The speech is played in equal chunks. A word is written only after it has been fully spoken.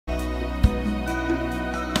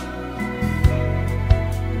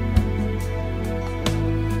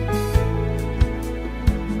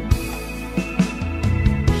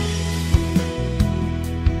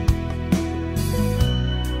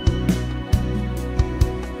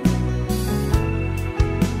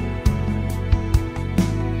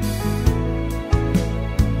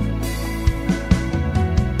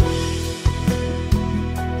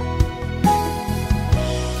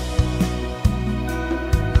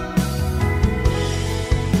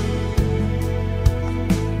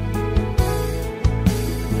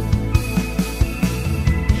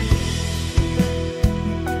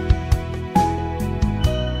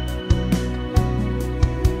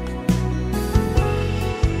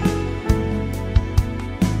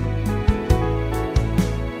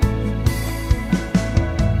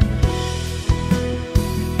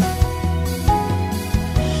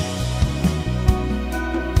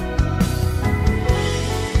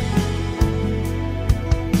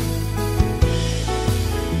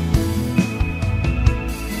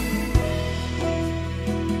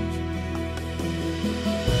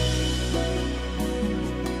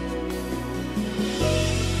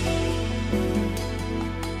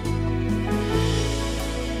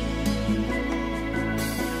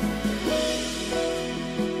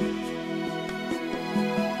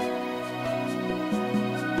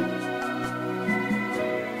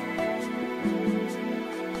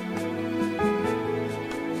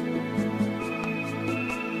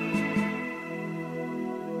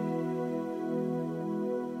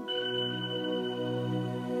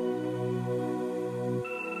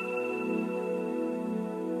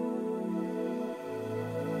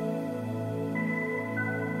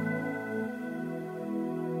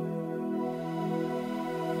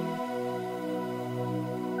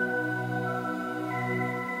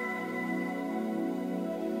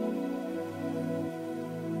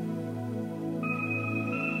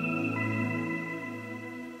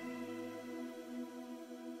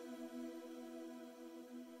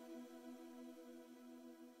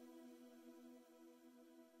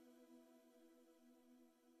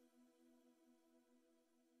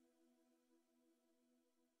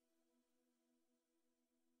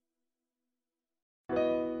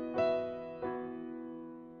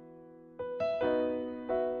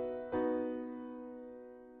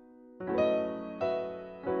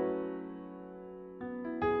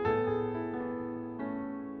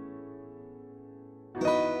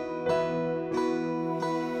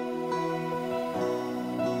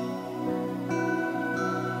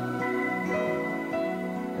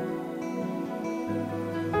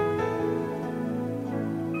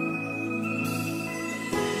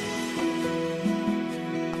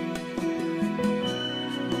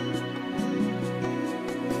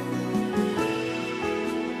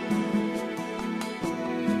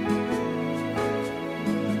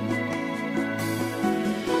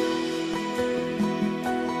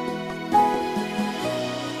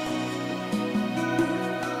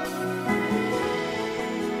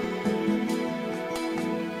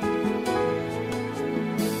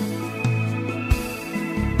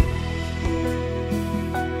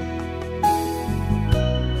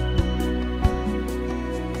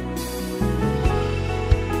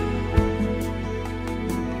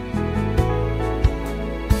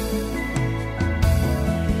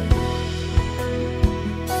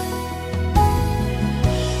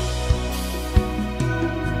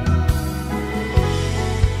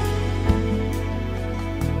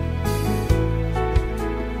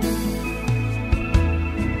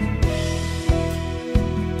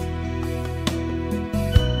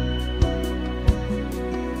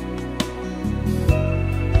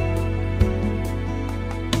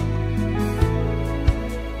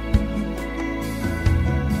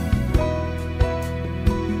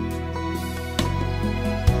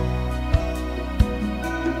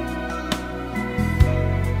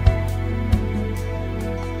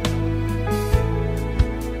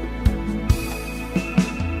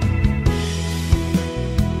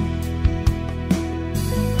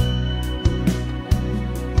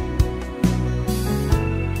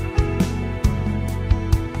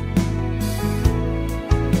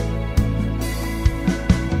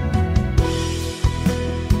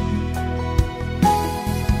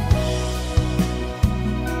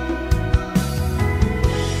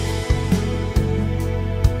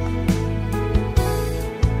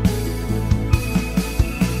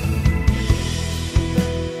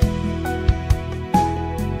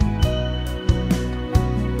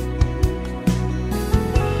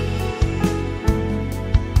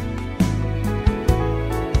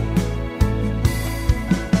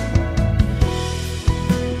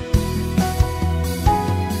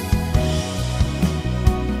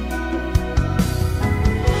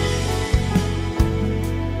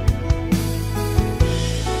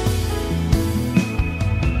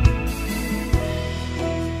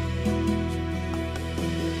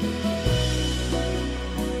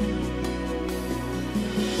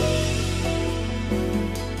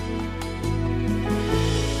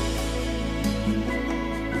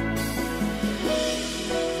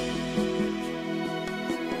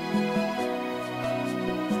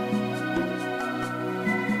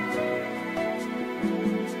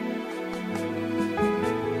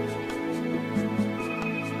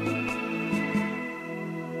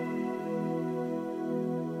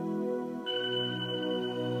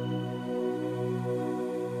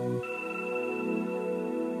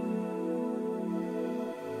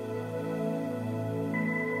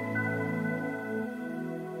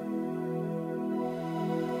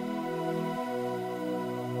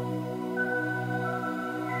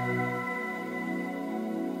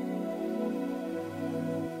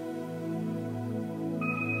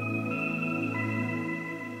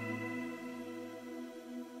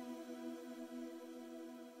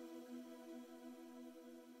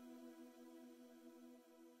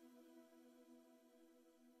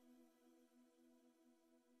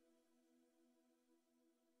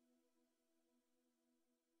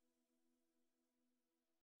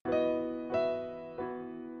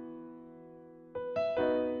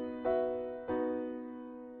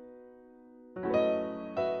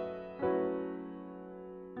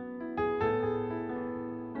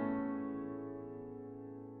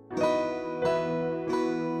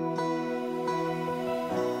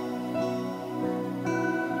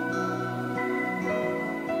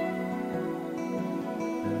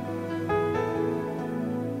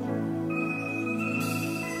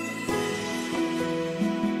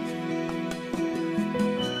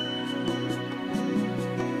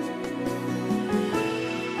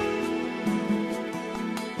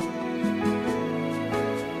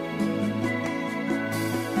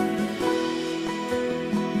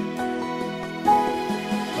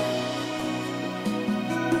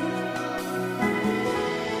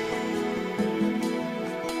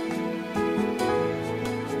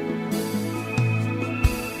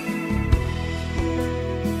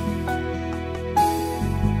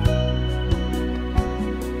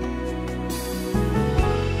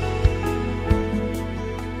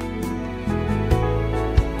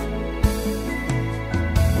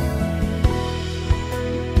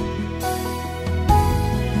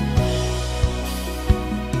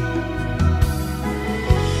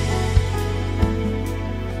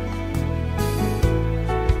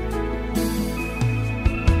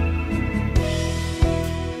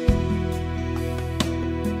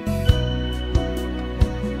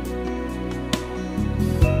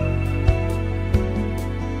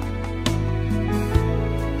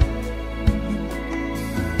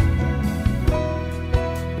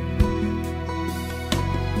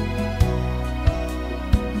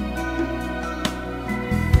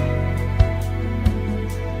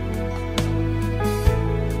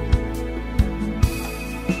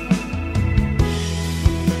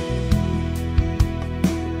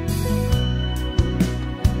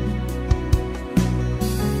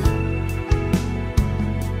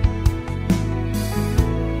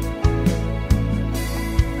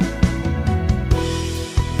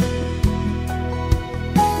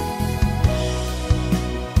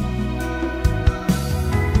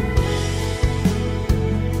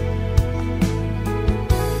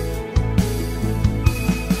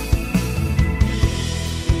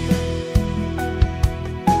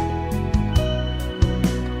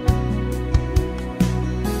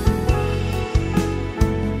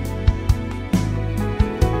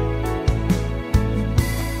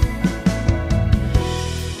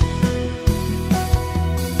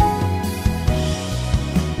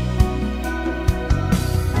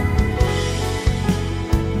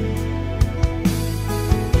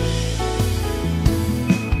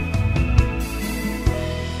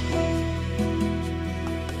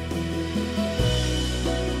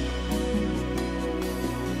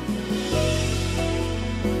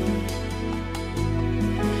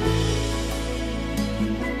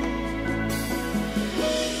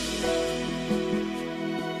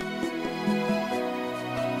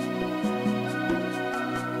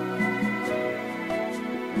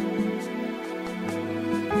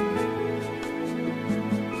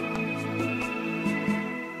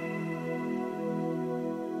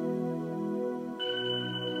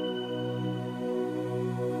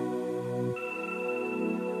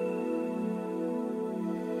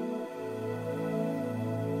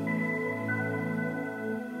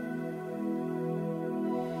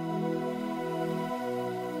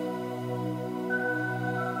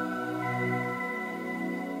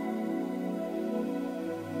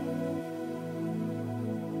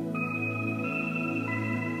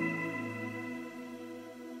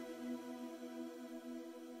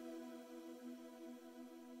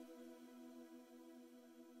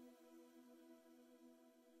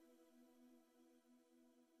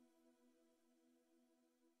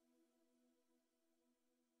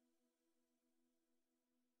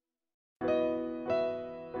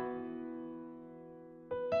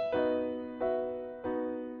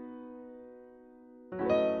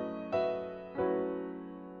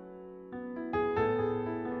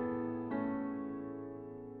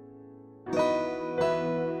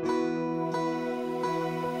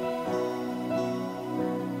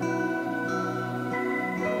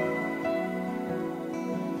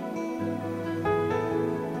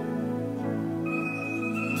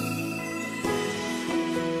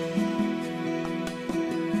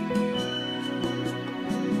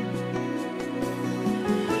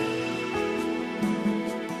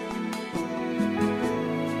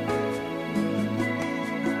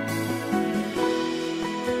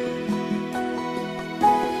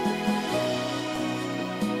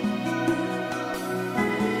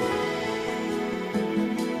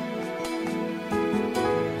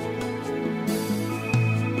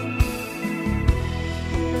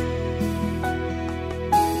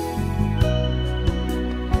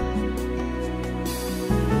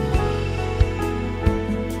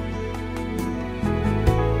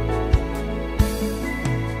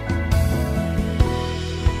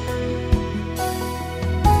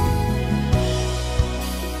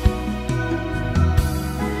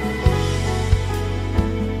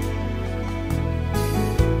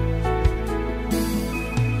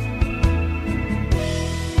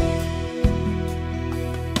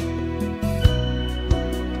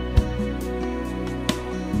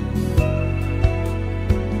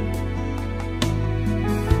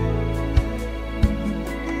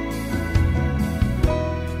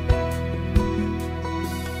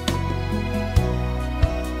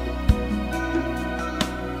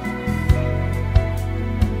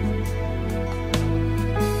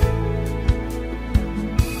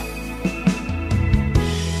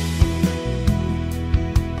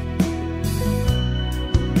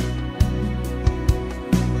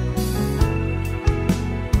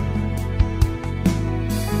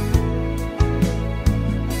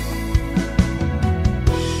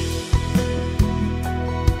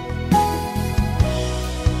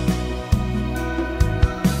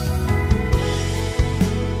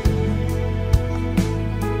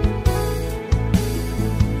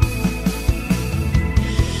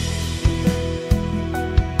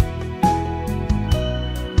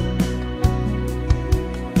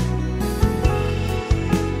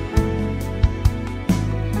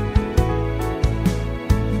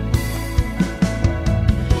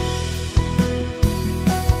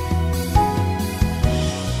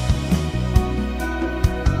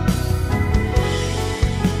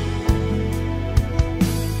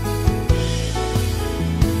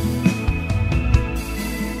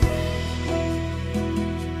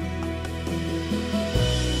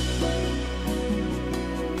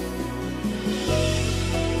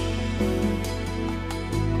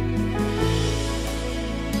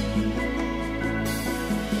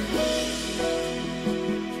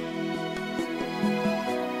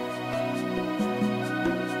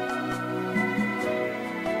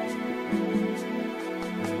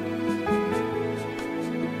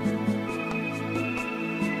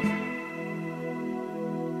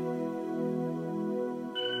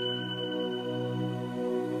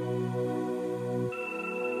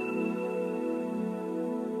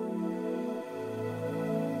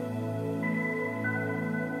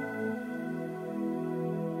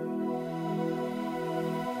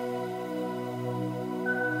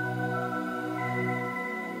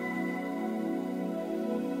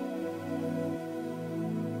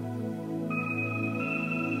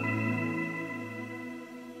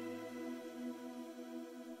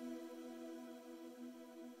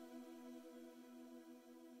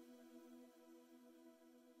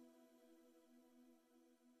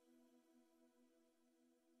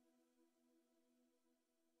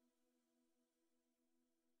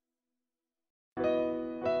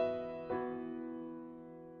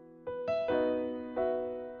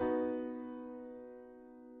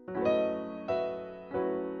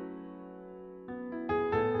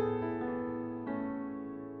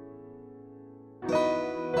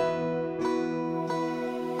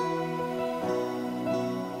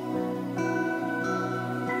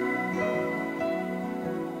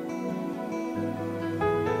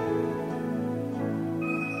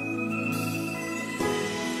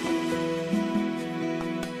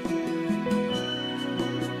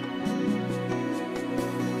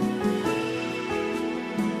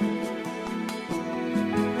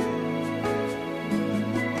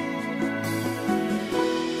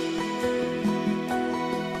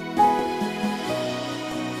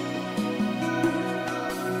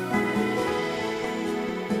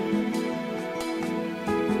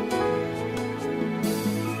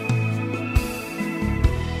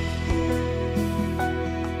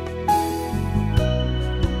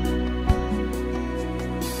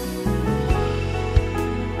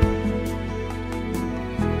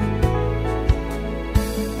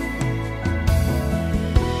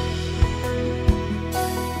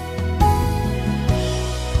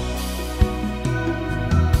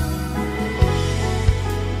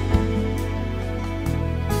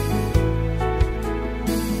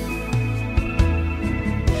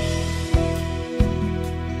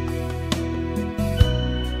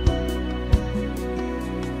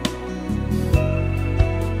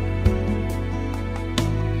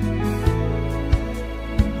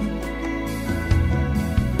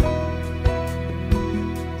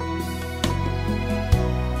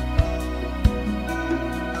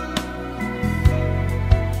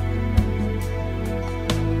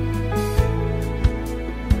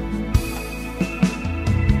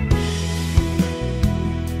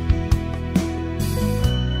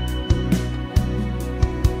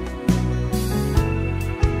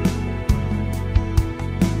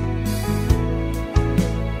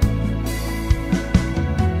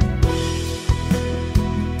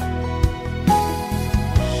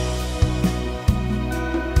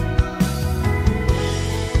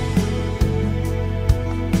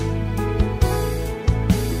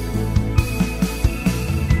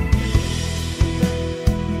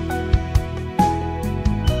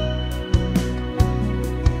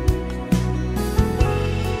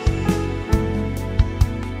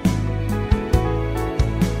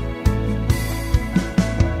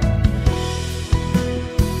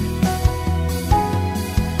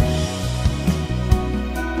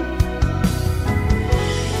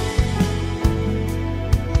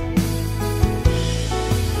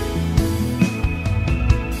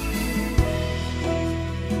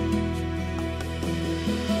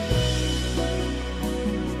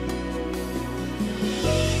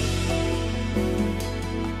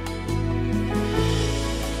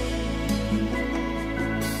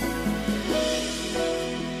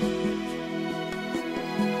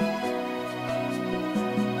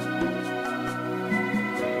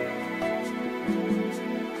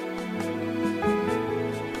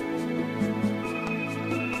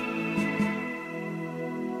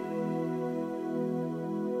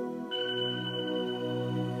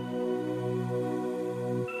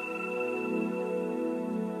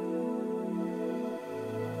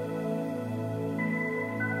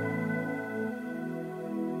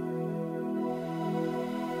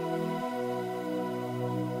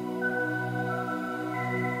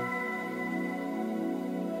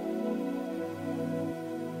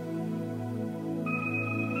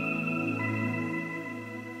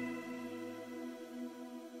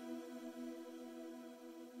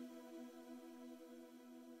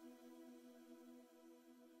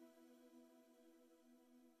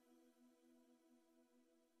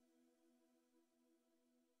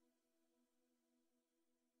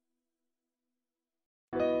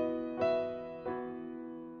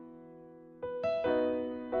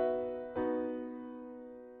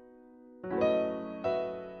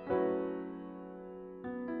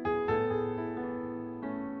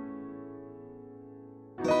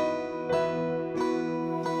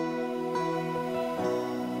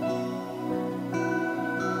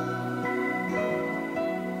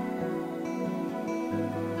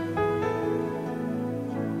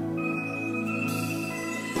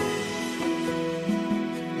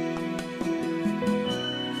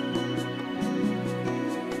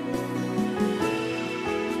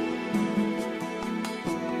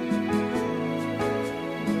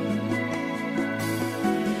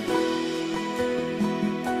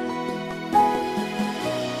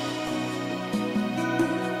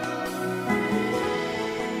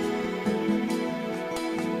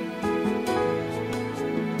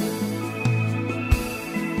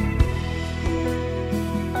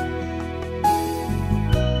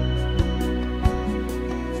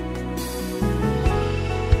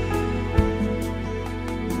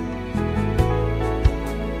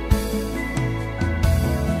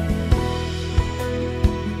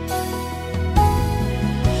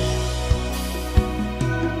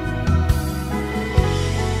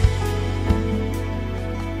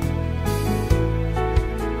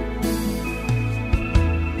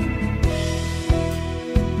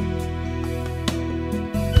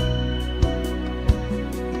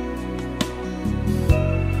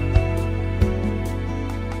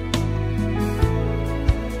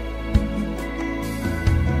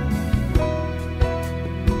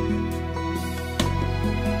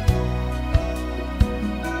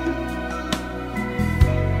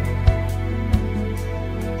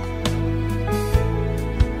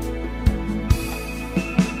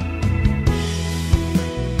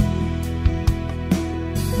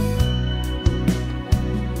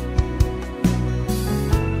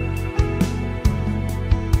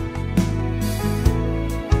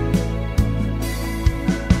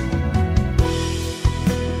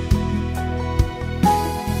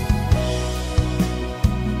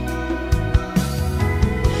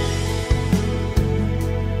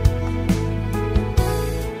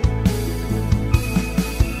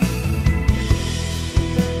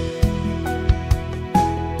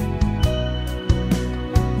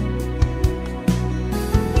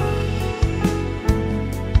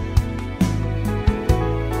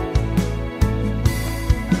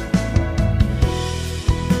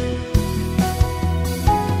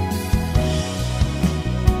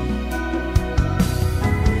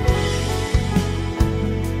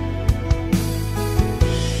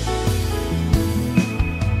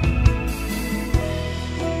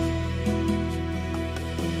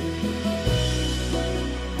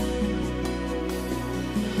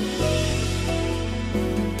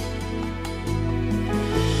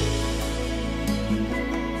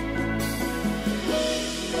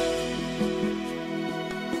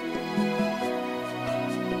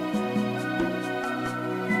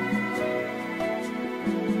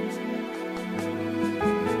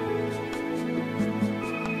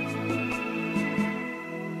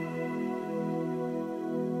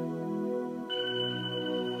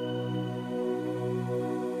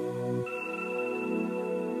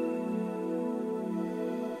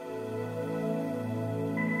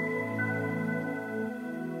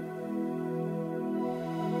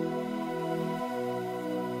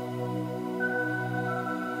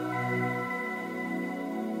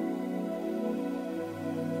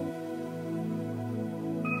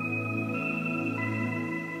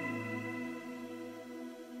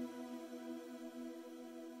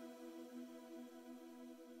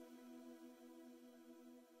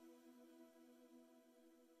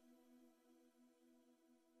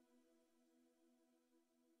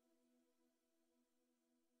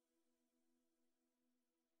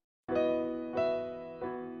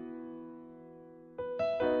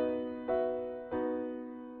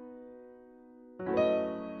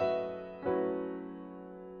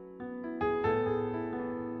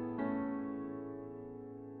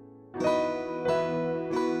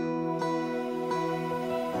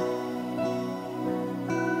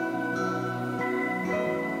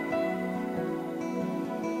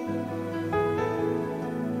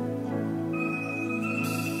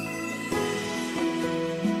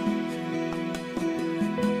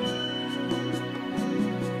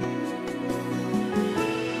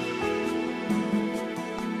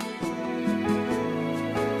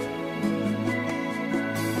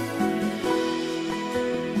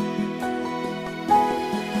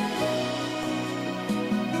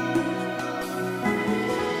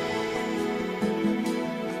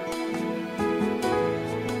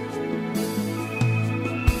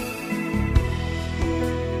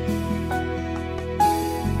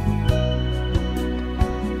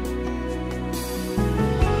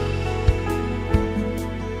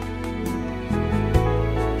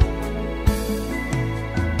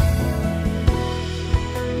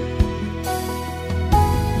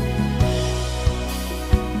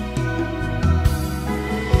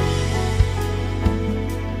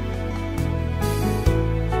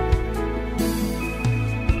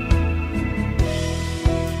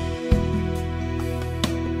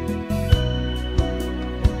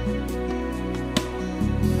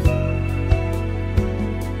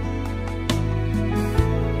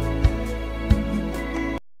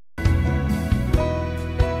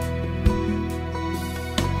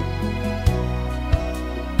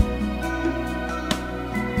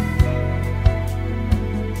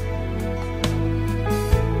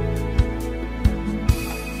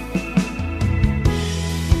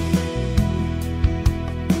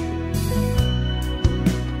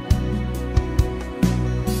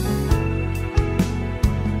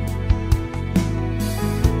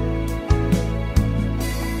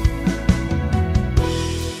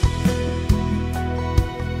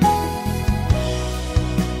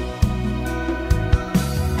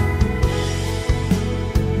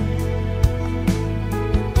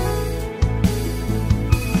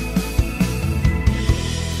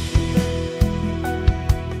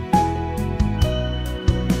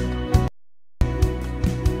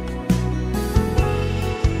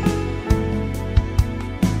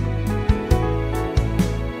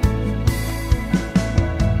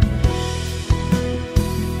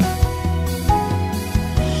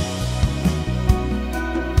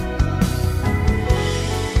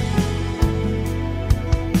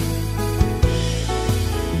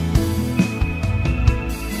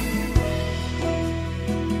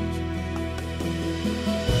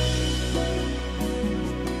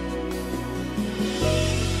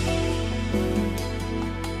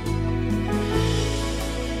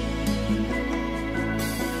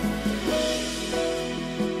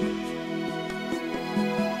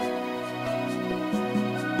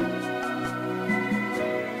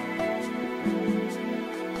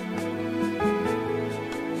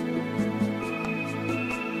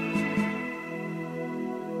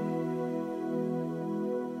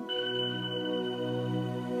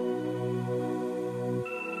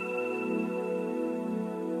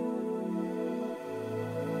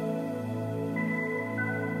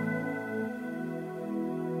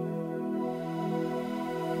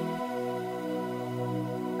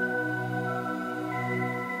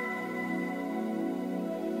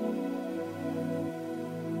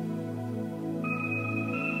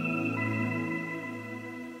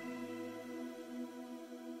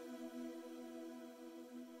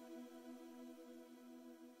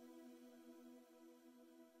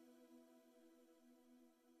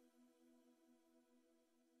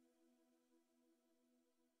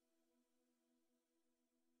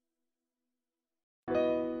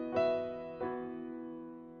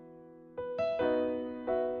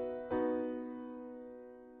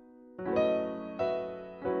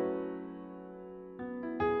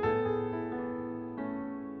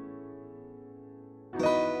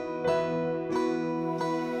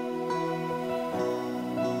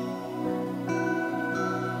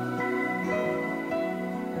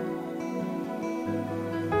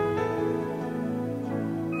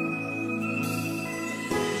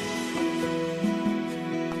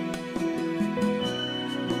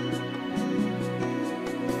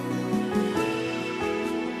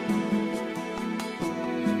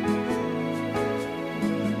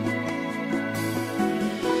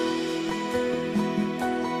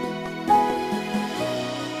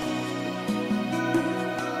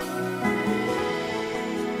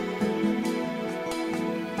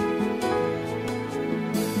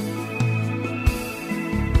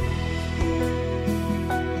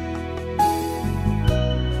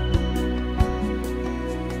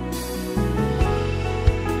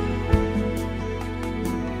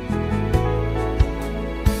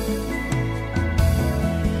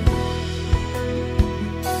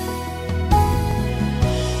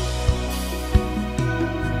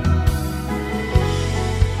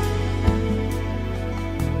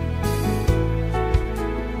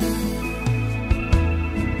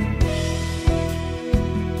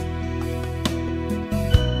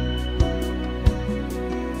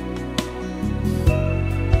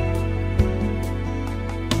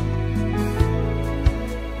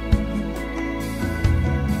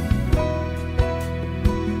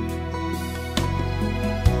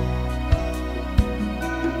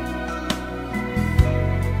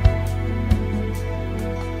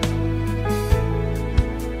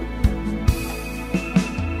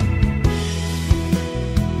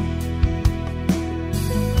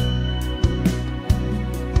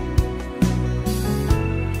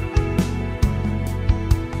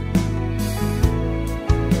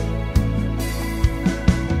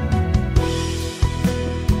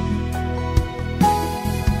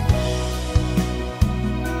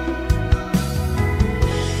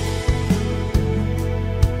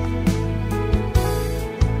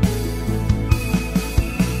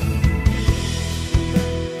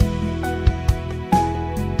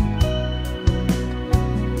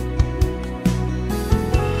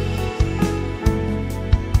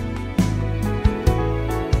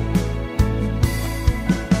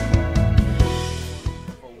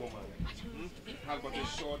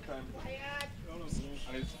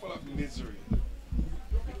full of misery.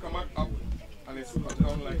 It cometh up and it's cut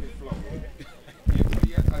down like a flower. It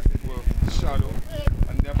appeared as it were shadow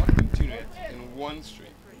and never continued in one stream.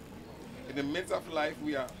 In the midst of life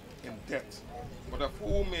we are in debt, but of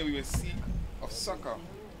whom may we seek of succor,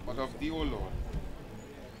 but of thee, O Lord,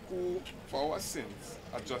 who for our sins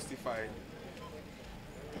are justified.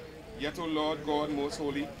 Yet, O Lord God most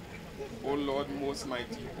holy, O Lord most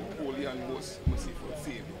mighty, O holy and most merciful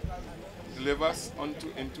Savior, deliver us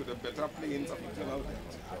into the better plains of eternal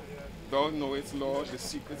death. Thou knowest, Lord, the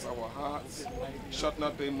secrets of our hearts. Shut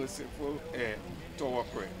not thy merciful ear to our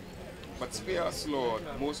prayer. But spare us, Lord,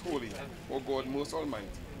 most holy, O God most almighty,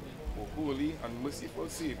 O holy and merciful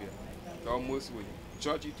Savior, thou most worthy,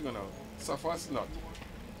 Judge eternal, suffer us not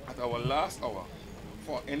at our last hour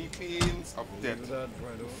for any pains of death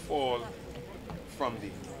to fall from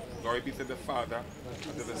thee. Glory be to the Father,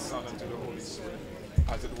 and to the Son, and to the Holy Spirit,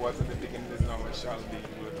 as it was in the beginning, is now, and shall be,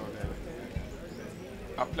 without end.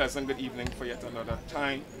 A pleasant good evening for yet another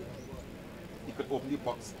time. You could open the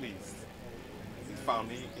box, please.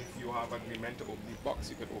 Family, if you have agreement to open the box,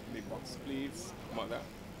 you could open the box, please. Mother,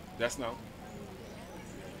 that's now.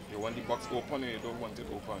 You want the box open or you don't want it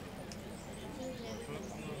open?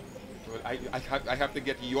 Well, I have to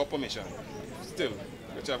get your permission, still,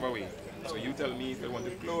 whichever way. So you tell me if you want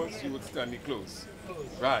it closed, you would tell me close.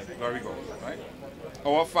 Right, there we go. Right?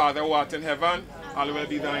 Our Father who art in heaven, hallowed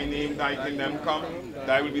be thy name, thy kingdom come,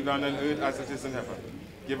 thy will be done on earth as it is in heaven.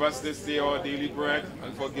 Give us this day our daily bread,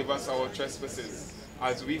 and forgive us our trespasses,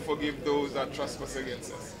 as we forgive those that trespass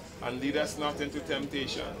against us. And lead us not into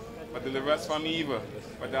temptation, but deliver us from evil.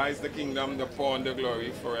 For thine is the kingdom, the power, and the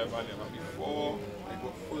glory forever and ever. Before I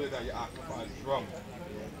go further, you ask for a drum.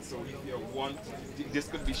 So if you want, this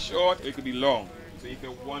could be short, or it could be long. So if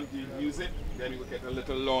you want to use it, then it will get a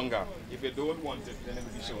little longer. If you don't want it, then it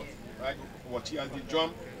will be short. Right? Watch here the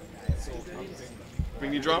drum. So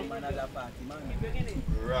bring the drum.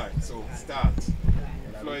 Right, so start.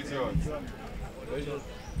 The floor is yours.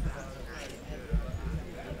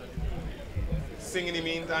 Sing in the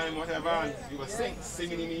meantime, whatever. You will sing.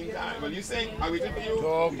 Sing in the meantime. Will you sing? I will waiting for you.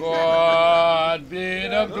 To God be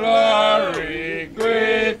the glory,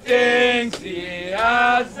 great things He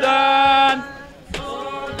has done.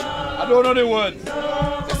 I don't know the words.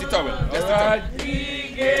 Just the towel. Just the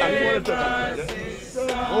towel.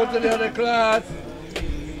 Go to the other class.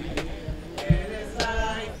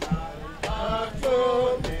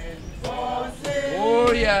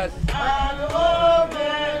 Oh yes.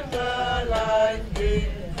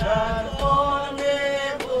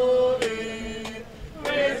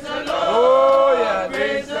 Oh yes.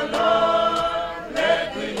 Praise the Lord.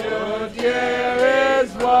 Let the youth hear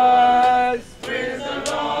His voice. Praise the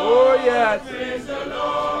Lord. Oh yes. Praise the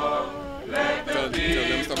Lord. Let the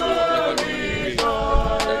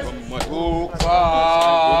who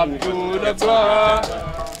come to the blood.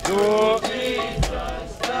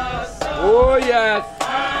 Oh yes.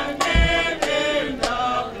 And give Him the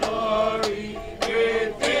glory.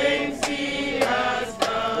 Great things He has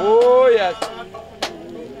done. Oh yes.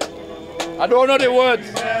 I don't know the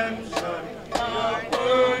words.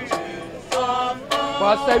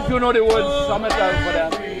 But if you know the words, summertime for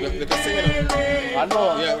them. I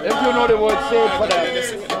know. Yeah, if you know the words, say it for them.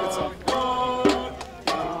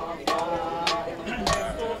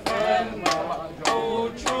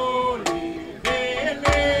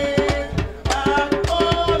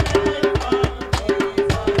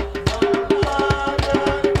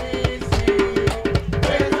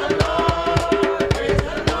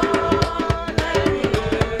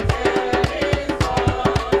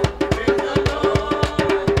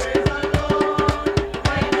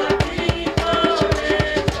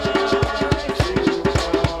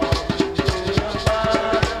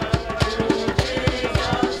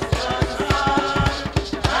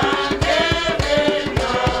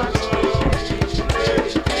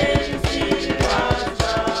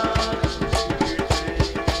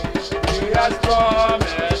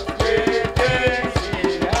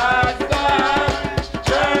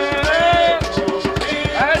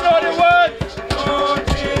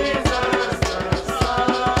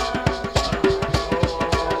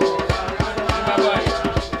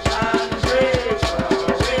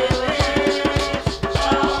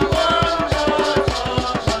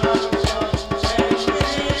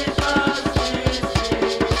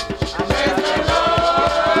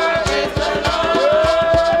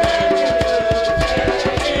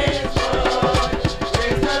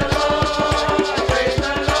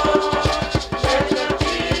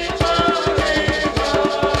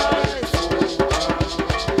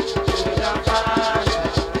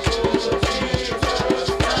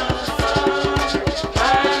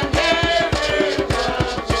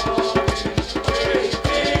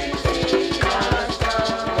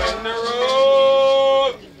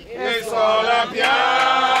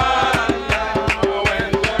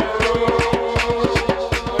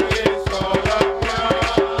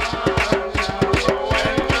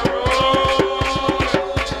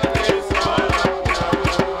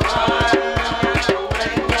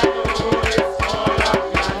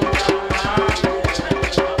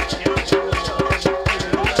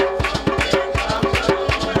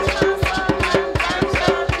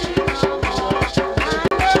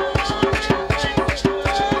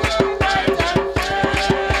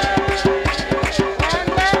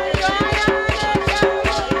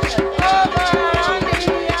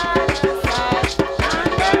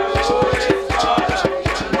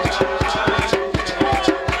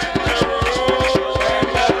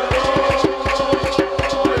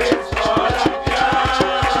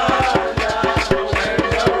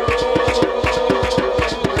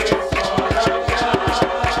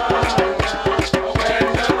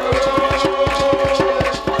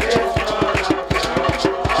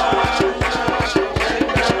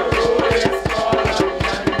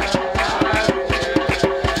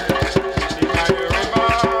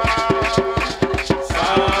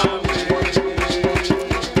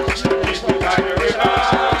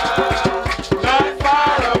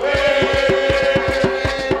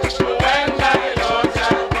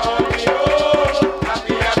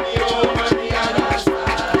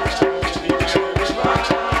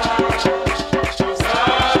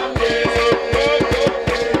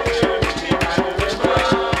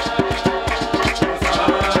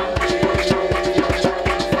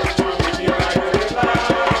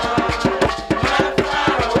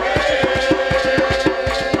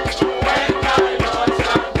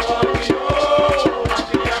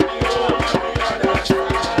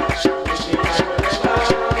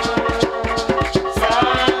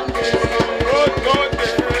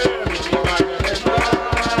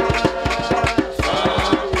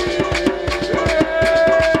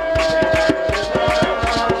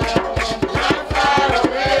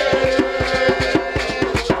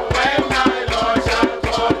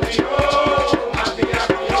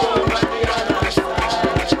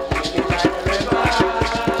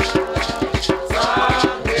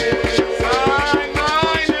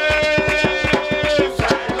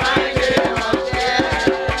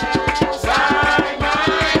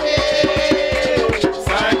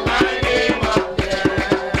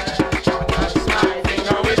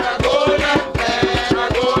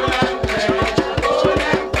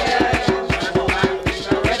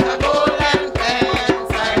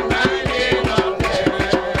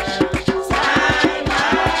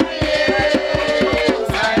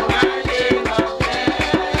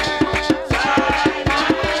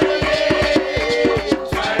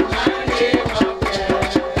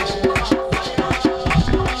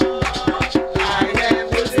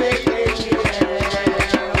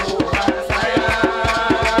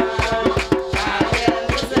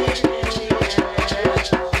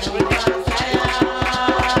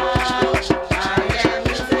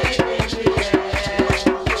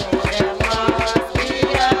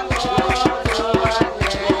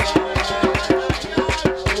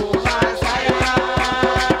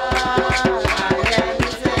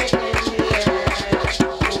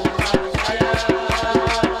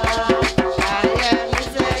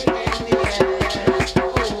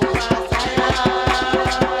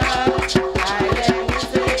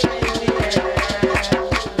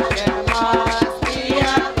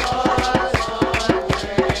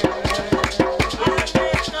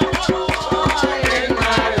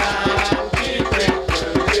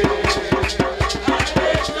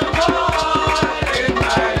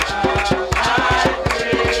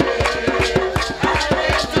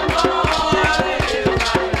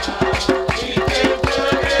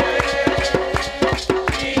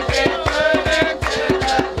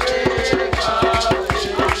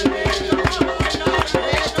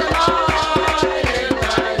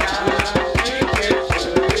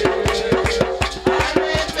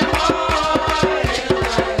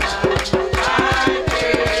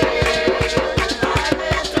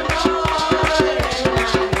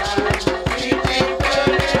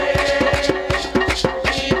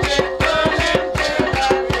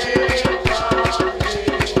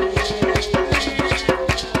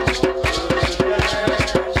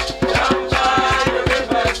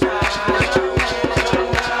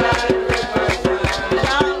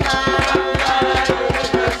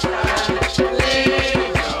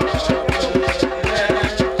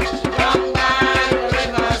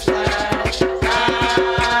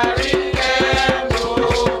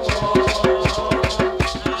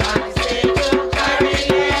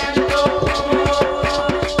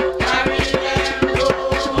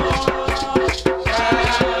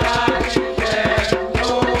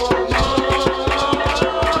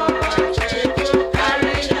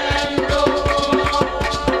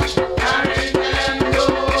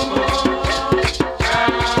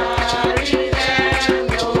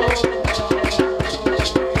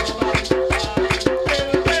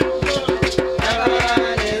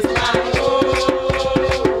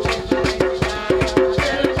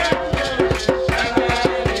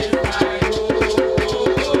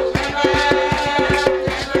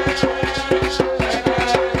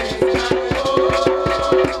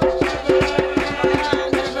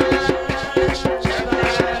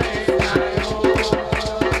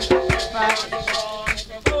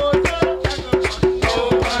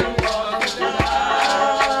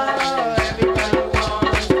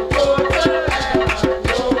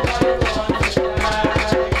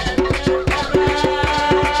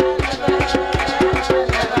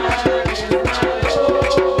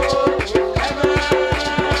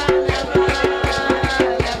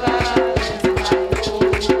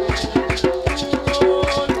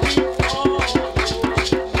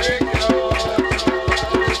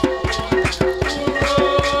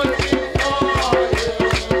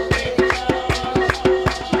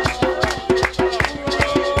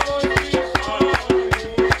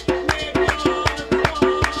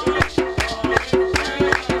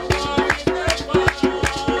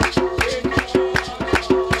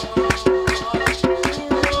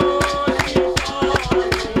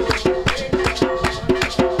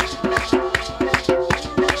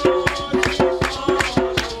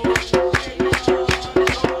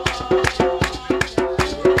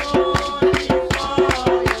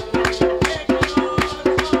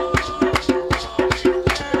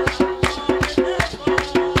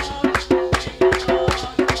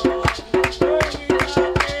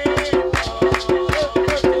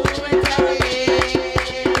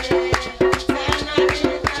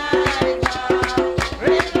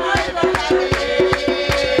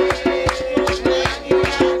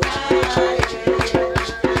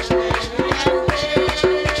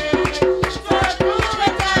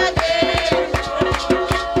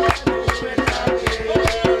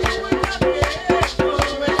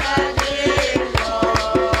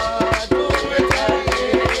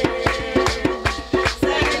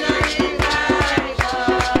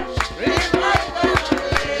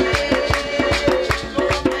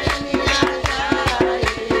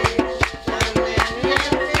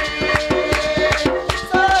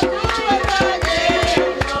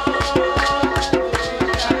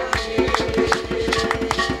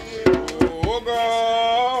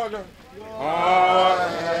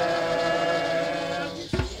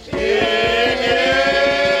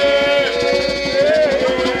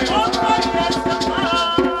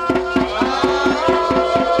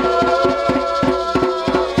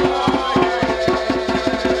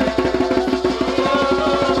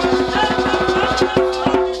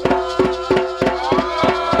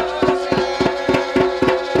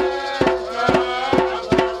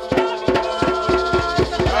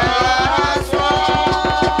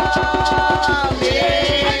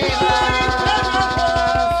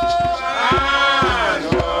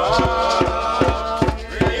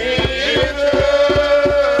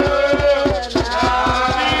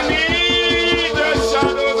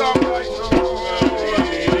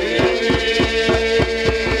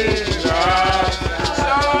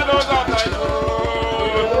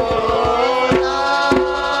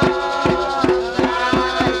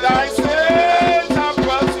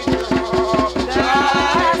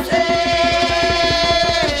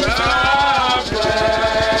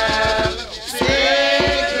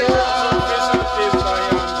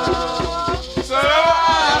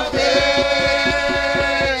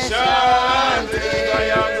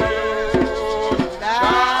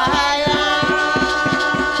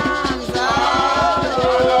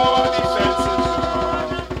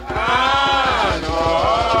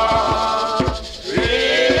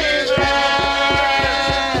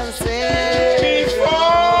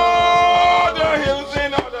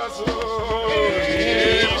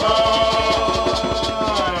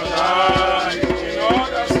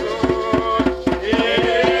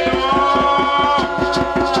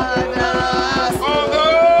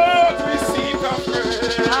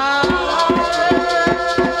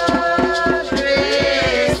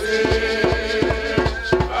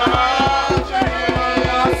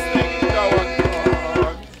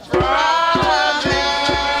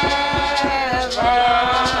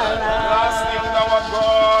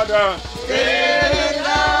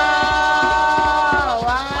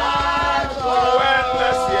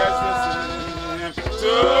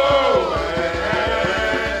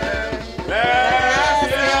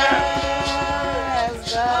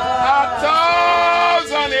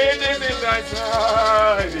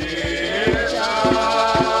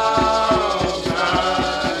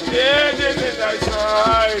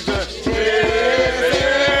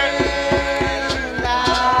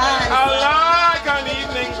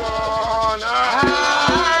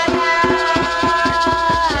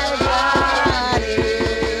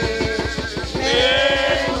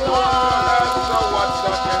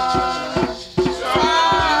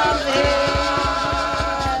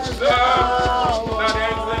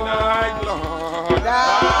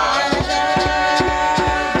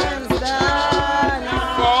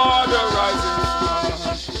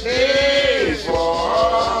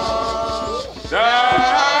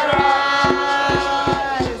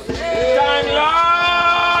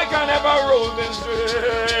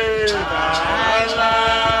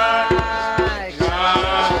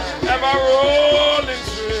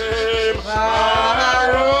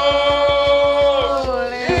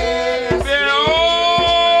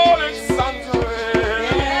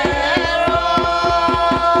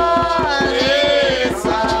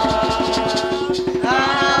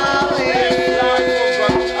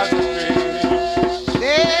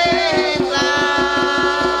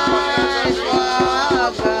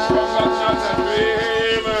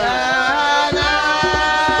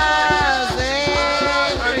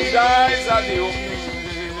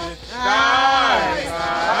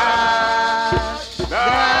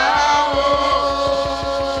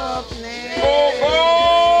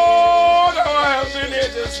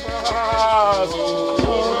 past.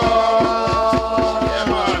 Yeah,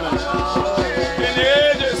 man. In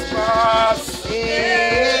ages past.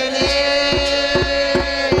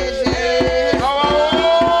 Our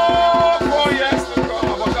hope for years to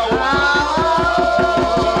come.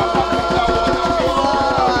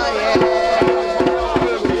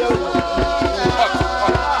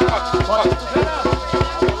 But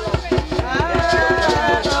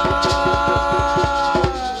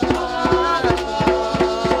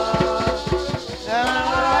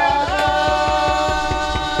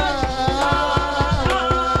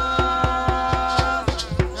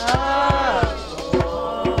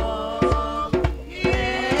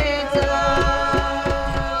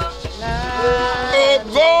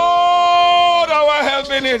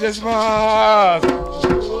this month.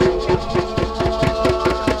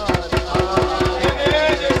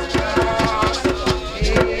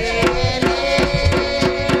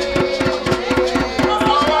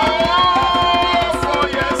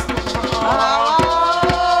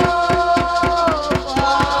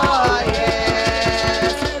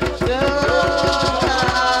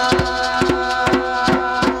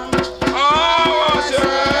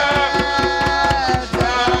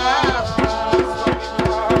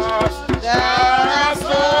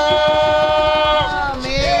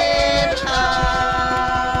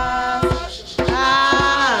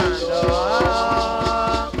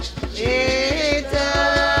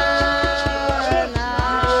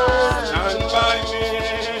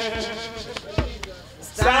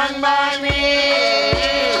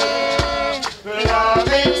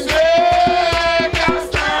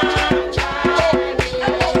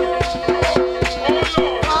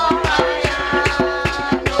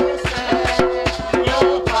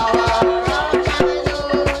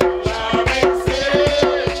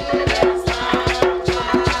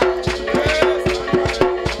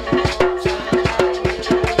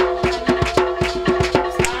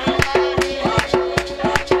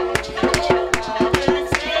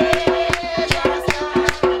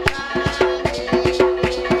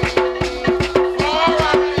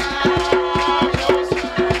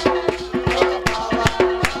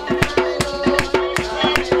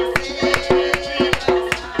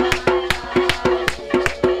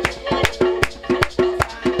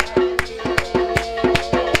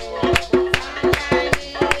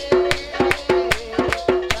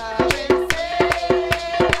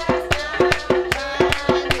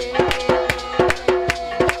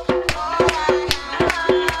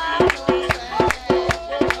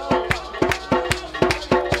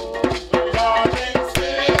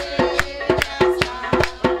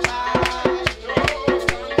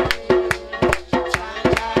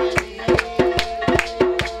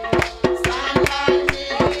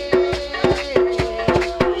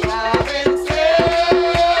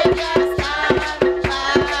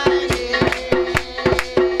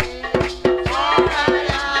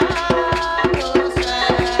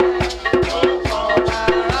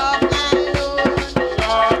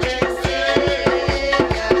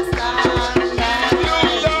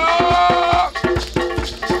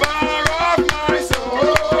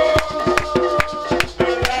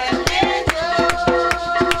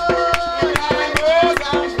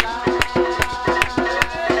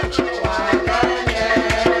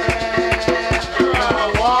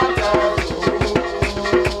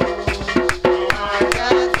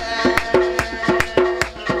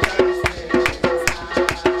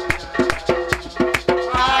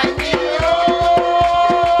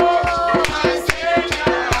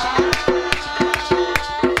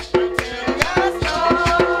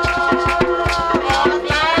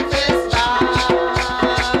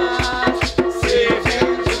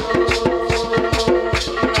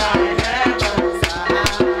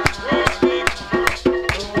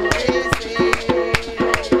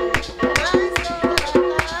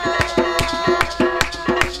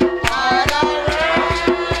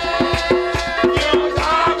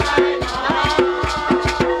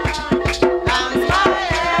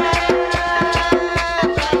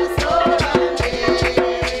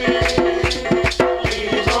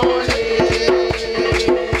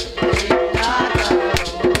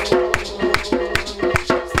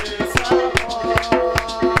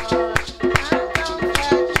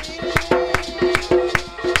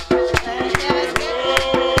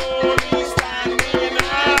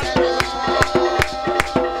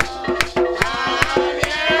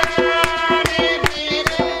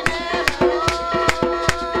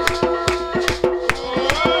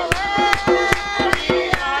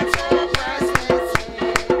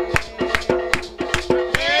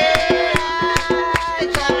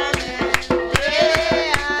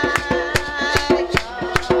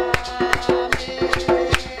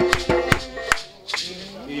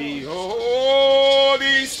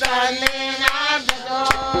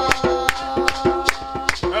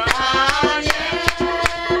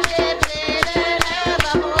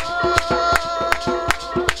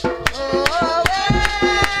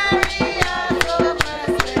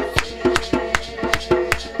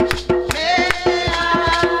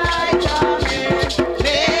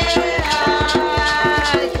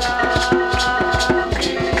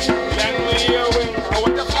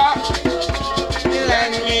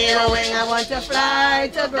 your wing, I want to fly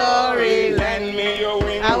to glory. Lend me your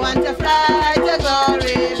wing. I want to fly to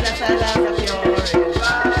glory. Blessed love of your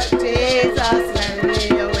Jesus, lend me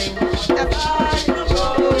your wing. To fly to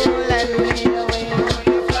glory. Lend me your wing.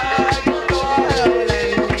 Oh,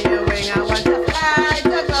 lend me your wing. I want to fly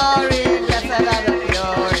to glory. Blessed love of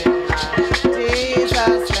your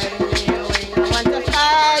Jesus, lend me your wing. I want to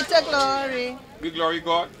fly to glory. We glory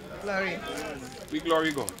God. Glory. We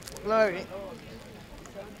glory God. Glory.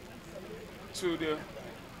 To the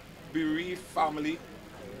bereaved family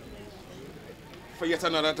for yet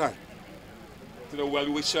another time. To the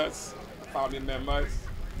well-wishers, family members.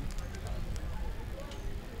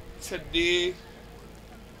 Today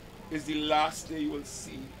is the last day you will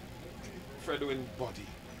see Fredo in body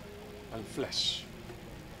and flesh.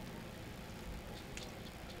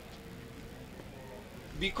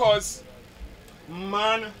 Because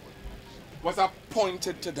man was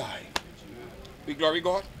appointed to die. We glory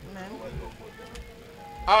God. Amen.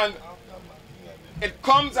 And it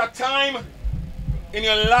comes a time in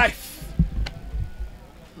your life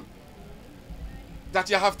that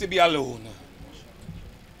you have to be alone.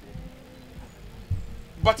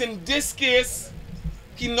 But in this case,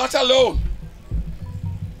 he's not alone.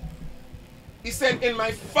 He said, in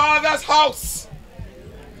my Father's house,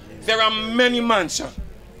 there are many mansions.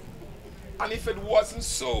 And if it wasn't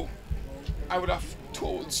so, I would have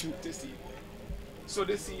told you this evening. So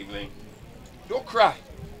this evening, don't cry.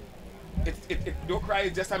 Don't cry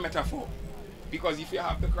is just a metaphor. Because if you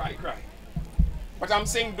have to cry, cry. But I'm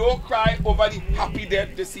saying don't cry over the happy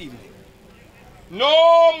dead this evening.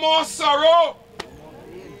 No more sorrow.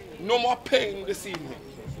 No more pain this evening.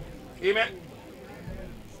 Amen.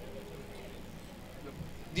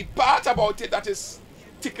 The part about it that is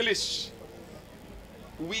ticklish,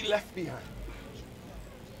 we left behind.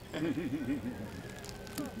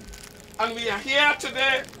 And we are here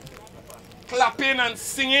today clapping and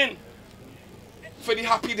singing for the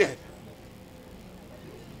happy dead.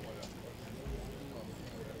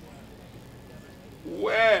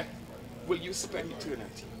 Where will you spend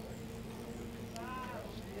eternity?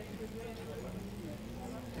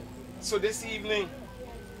 So this evening,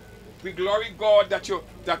 we glory God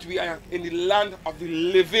that we are in the land of the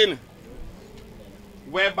living,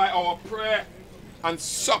 whereby our prayer and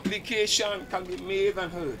supplication can be made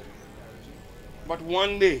and heard. But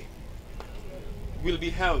one day, we'll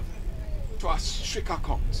be held to a strict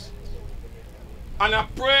account. And I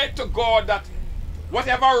pray to God that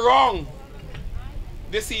whatever wrong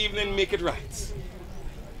this evening, make it right.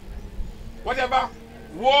 Whatever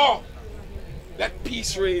war, let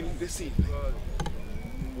peace reign this evening.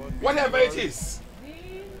 Whatever it is.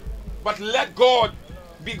 But let God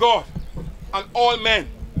be God and all men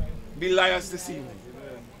be liars this evening.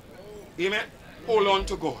 Amen. Hold on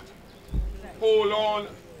to God. Hold on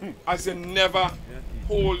as you never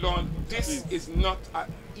hold on. This is not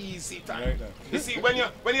an easy time. You see, when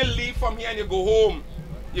you leave from here and you go home,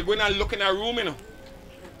 you're going to look in a room, you know.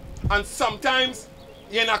 And sometimes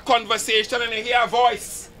you're in a conversation and you hear a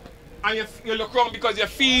voice and you look around because you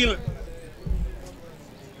feel.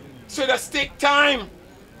 So it does take time.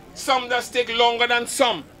 Some does take longer than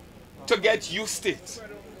some to get used to it.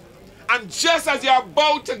 And just as you're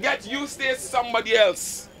about to get used to it, somebody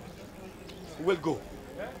else will go.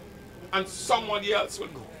 And somebody else will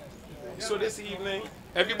go. So this evening,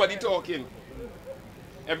 everybody talking,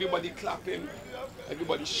 everybody clapping,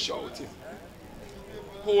 everybody shouting.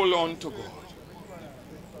 Hold on to God.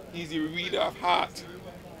 He's the reader of heart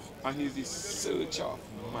and he's the searcher of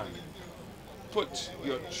man. Put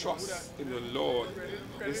your trust in the Lord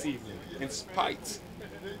this evening. In spite,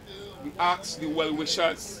 we ask the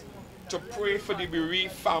well-wishers to pray for the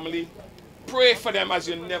bereaved family. Pray for them as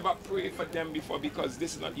you never prayed for them before, because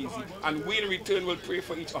this is not easy. And we in return will pray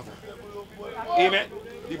for each other. Amen.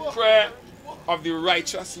 The prayer of the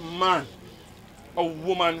righteous man or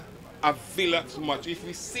woman availeth much. If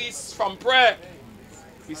we cease from prayer,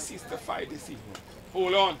 we cease to fight this evening.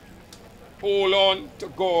 Hold on. Hold on to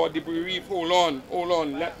God, the bereaved. Hold on. Hold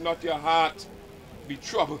on. Let not your heart be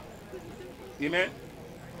troubled. Amen.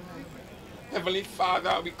 Heavenly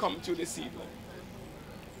Father, we come to you this evening.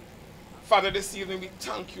 Father, this evening we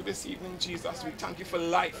thank you this evening, Jesus. We thank you for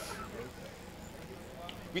life.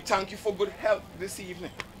 We thank you for good health this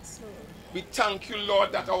evening. We thank you,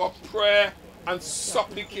 Lord, that our prayer and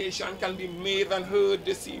supplication can be made and heard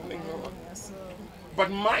this evening, Lord. But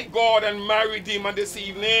my God and my Redeemer this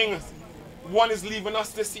evening, one is leaving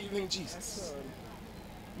us this evening, Jesus.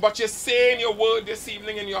 But you say in your word this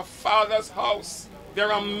evening, in your Father's house,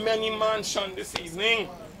 there are many mansions this evening.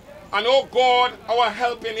 And oh God, our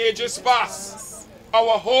help in ages past,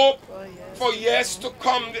 our hope for years to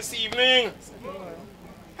come this evening.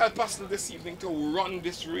 Help us this evening to run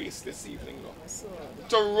this race this evening, Lord.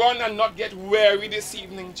 To run and not get weary this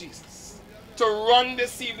evening, Jesus. To run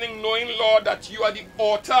this evening knowing, Lord, that you are the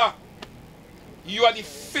author, you are the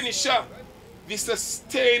finisher, the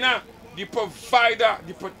sustainer, the provider,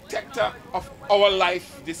 the protector of our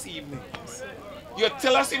life this evening. You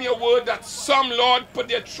tell us in your word that some, Lord, put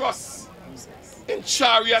their trust in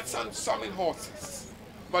chariots and some in horses.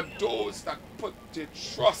 But those that put their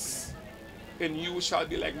trust in you shall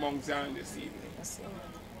be like Mount Zion this evening. This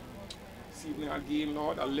evening again,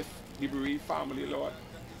 Lord, I lift the bereaved family, Lord.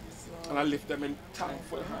 And I lift them in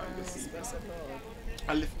thankful hand this evening.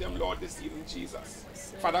 I lift them, Lord, this evening, Jesus.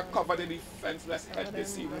 Father, cover the defenseless head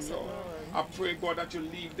this evening, Lord. I pray, God, that you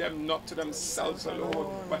leave them not to themselves alone,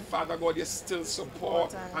 but Father God, you still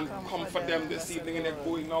support and comfort them this evening, and they're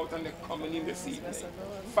going out and they're coming in this evening.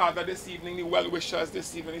 Father, this evening, the well-wishers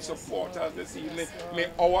this evening, the supporters this evening, may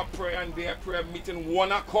our prayer and their prayer meet in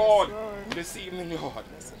one accord this evening, Lord.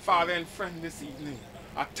 Father and friend this evening,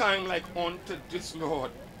 a time like unto this, Lord.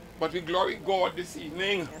 But we glory God this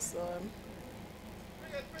evening. Yes, Lord.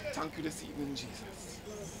 Thank you this evening, Jesus.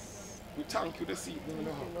 We thank you this evening,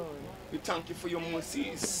 Lord. We thank you for your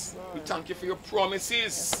mercies. We thank you for your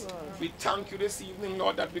promises. We thank you this evening,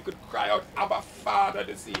 Lord, that we could cry out, Abba, Father,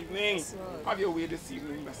 this evening. Have your way this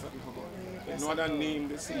evening, blessed Lord. In no other name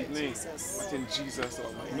this evening, but in Jesus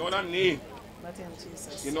Almighty. In no other name. But in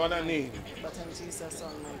Jesus. In no other name. But in Jesus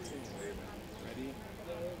Almighty. Ready?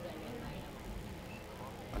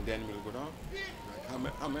 And then we'll go down.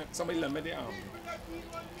 Somebody lend me the arm.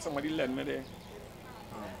 Somebody lend me the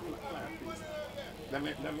let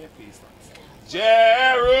me please. Jerusalem,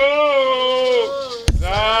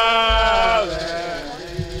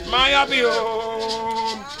 my happy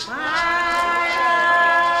home.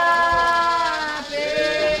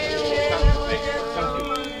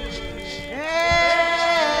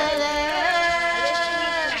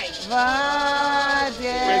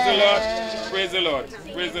 Praise the Lord.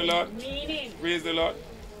 Praise the Lord. Praise the Lord.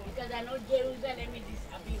 Because I know Jerusalem is this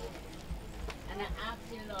happy home. And I ask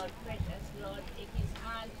the Lord, precious Lord, take his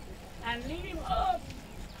hand and lead him up.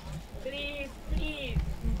 Please, please.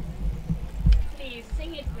 Please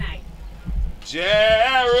sing it nice.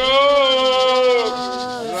 Jerusalem,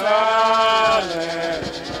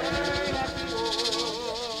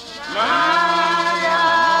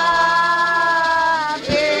 wall.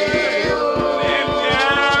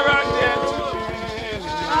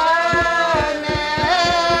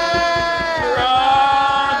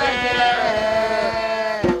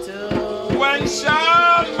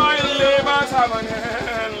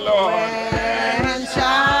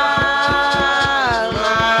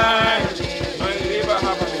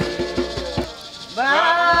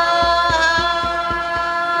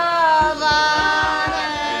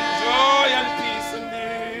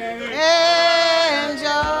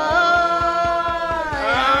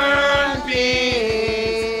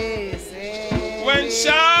 When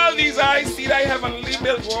shall these thy heavenly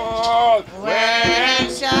built walls,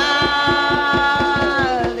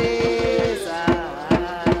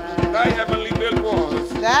 thy heavenly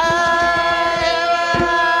walls,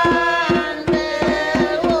 and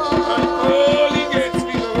holy gates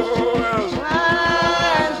below,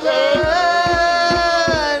 and holy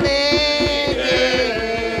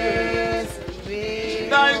gates below.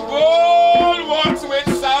 Thy bulwarks with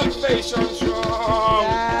salvation strong.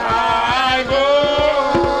 Thy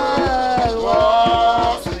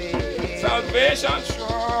bulwarks salvation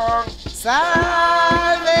strong. Salvation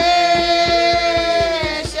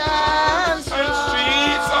strong. And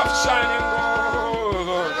streets of shining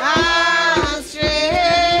gold. And streets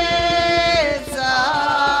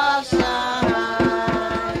of shining.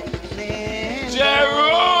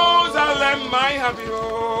 Jerusalem, my happy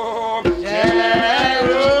home. Jerusalem,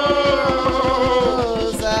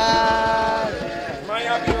 my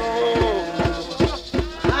happy home.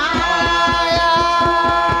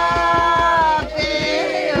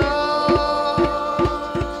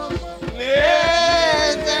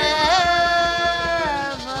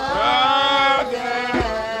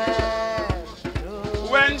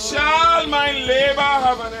 When shall my labor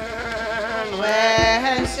have an end?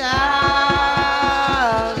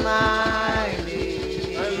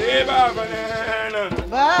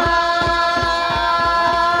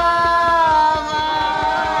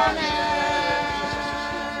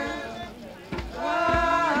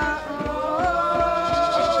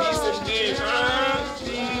 Peace indeed.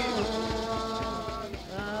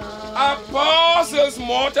 Apostles,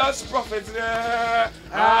 mortals, prophets there.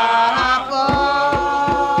 Apostles,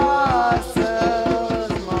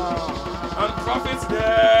 and prophets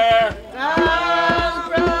there.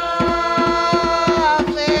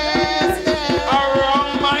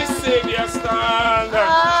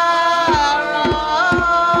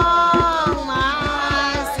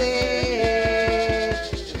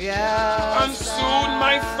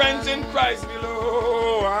 minds in Christ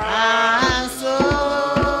below. and soon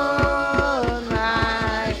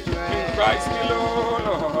my In friend. Christ below,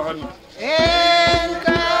 Lord. In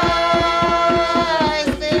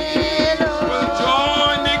Christ below. Will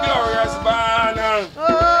join the glorious banner. Oh,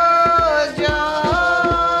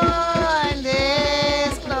 join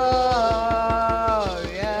this glorious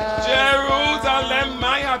Jerusalem,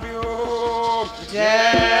 my happy home.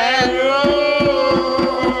 Jerusalem,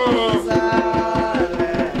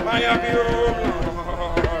 My happy home,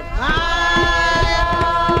 Lord. my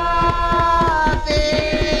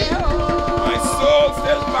happy home. My soul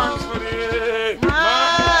still thanks for thee.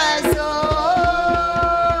 My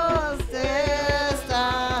soul still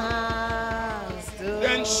stands to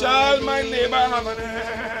Then shall my neighbor have an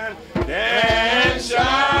end. Then shall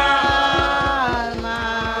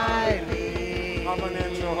my neighbor have an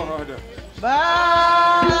end, Lord.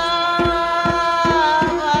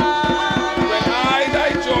 When I thy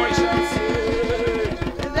joy shall sing.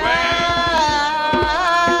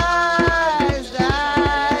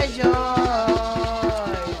 thy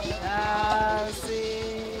joy shall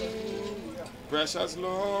sing. Precious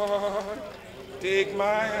Lord, take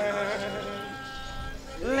my hand.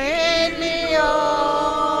 Lead me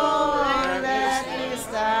on, let me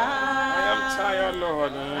stand. I am tired,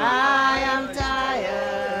 Lord. I am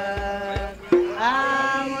tired,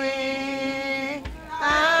 I'm weak,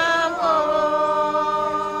 I'm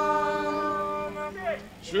worn.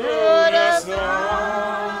 Through the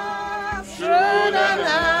storm, through the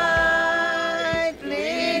night,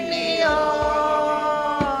 lead me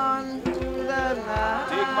on to the night.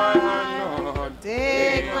 Take my hand, Lord.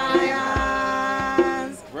 Take my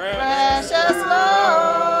hands, Precious precious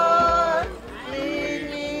Lord, lead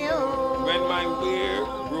me on. When my way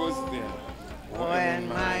grows dim. When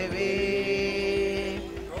my way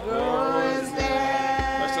grows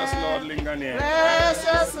dim. Precious Lord, linger near.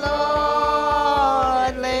 Precious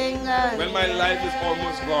Lord, linger When my near. life is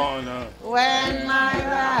almost gone. When my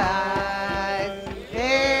life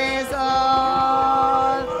is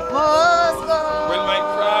almost gone. When my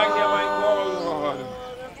cry, hear my call, Lord.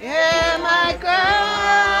 Hear my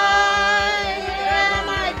cry, hear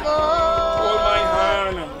my call. Hold my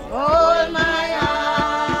hand. Hold my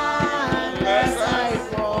hand as I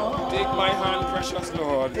fall. Take my hand, precious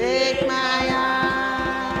Lord. Take my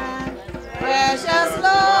hand, precious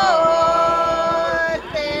Lord,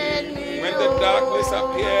 lead me When the darkness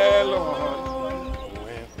appear, Lord.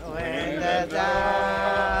 When the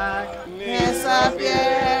darkness The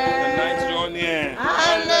appears nights draw near.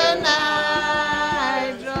 and the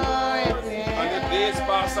night draweth And the near, days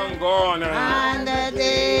pass and gone. and the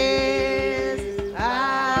days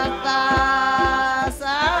have passed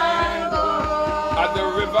and gone. At the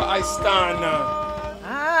river I stand.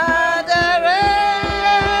 At the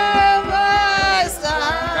river I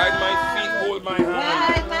stand. Guide my feet, hold my hand.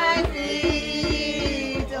 Guide my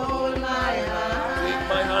feet, hold my hand. Take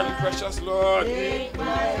my hand, precious Lord. Take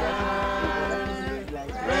my hand,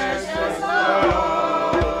 precious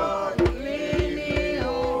Lord, lead me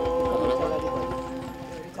home.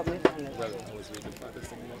 Well, I was waiting for this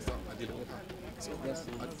thing, I didn't. So,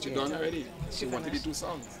 she done already? She wanted the two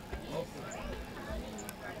songs.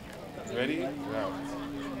 Ready? Yeah.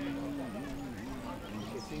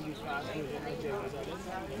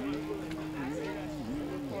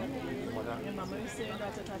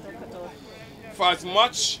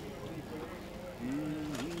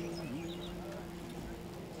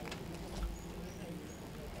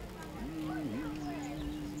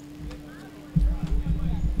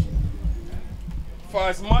 For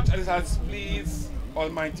as much as it has pleased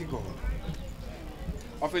Almighty God,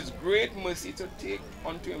 of His great mercy to take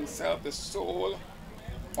unto Himself the soul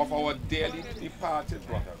of our dearly departed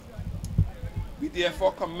brother, we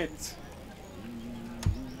therefore commit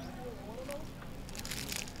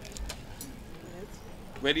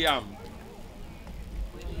where the arm.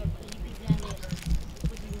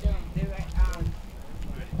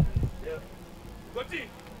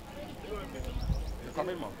 You come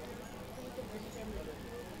in, Mom.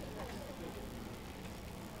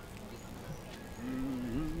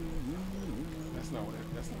 That's not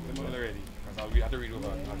already. Because we had to read over.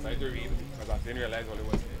 I tried to read because I didn't realize what it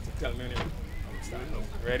was. So tell me anyway.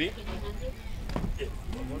 Ready?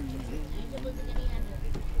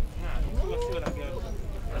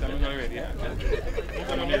 Tell me when you're ready, yeah?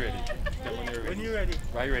 Tell me when you're ready. Tell me when you're ready. When you're ready.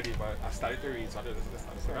 Right, ready, but I started to read, so I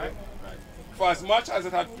just started. Right? Right. For as much as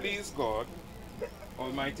it had pleased God,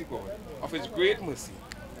 Almighty God, of His great mercy,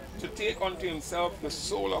 to take unto Himself the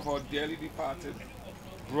soul of our dearly departed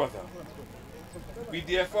brother, we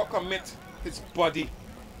therefore commit his body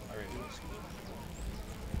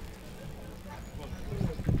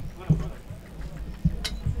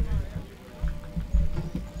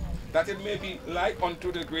that it may be like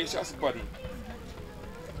unto the gracious body,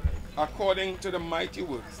 according to the mighty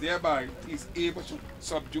works, thereby he is able to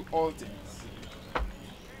subdue all things.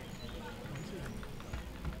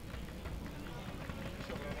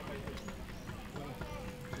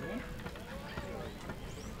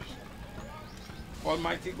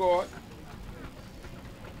 Almighty God,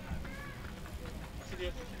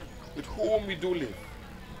 with whom we do live,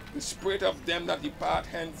 the spirit of them that depart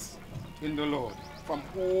hence in the Lord, from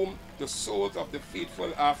whom the souls of the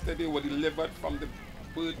faithful after they were delivered from the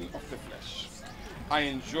burden of the flesh, I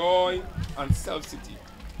enjoy and self-city.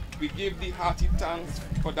 We give thee hearty thanks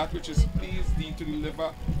for that which has pleased thee to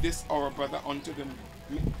deliver this our brother unto them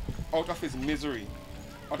out of his misery,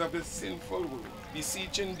 out of his sinful world,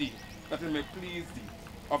 beseeching thee that it may please thee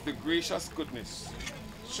of the gracious goodness,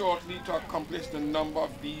 shortly to accomplish the number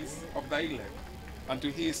of these of thy elect, and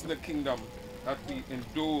to hasten the kingdom that we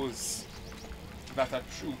endorse that are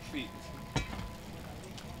true faith.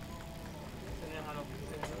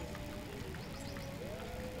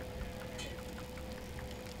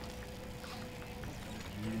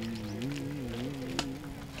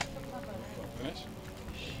 Finish?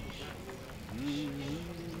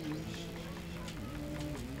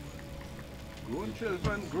 Grown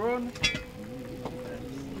children, grown.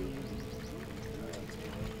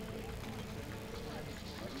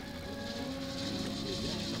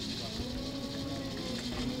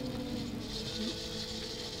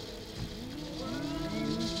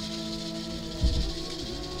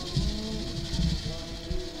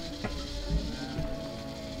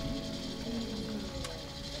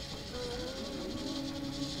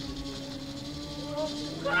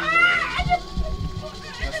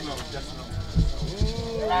 Just now.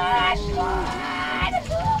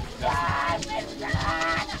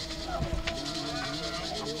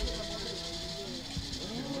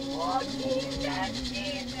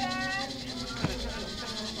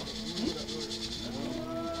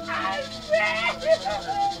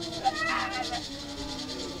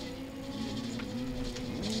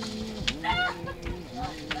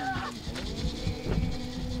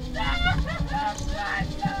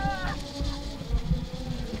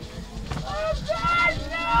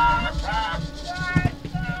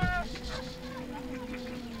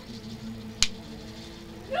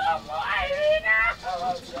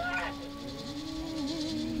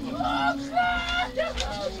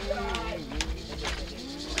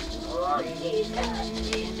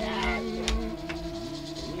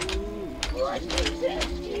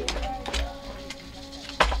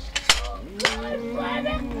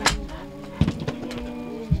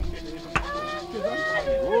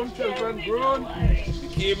 Grown children, grown. We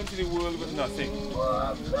came into the world with nothing,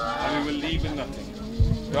 and we will leave with nothing.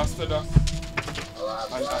 Dust to dust,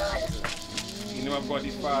 and ashes. You know about the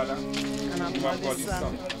Father, you know about the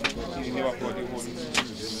Son, you know about the Holy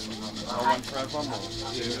Spirit. I want forevermore.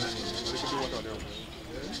 You can do what other.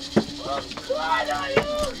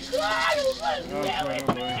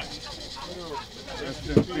 Rest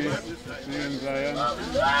in peace. See you in Zion.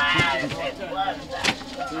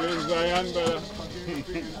 See you in Zion, brother.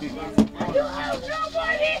 You have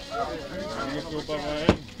nobody. You go by my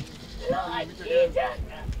end. Lord Jesus.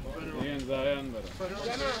 See you in Zion, brother.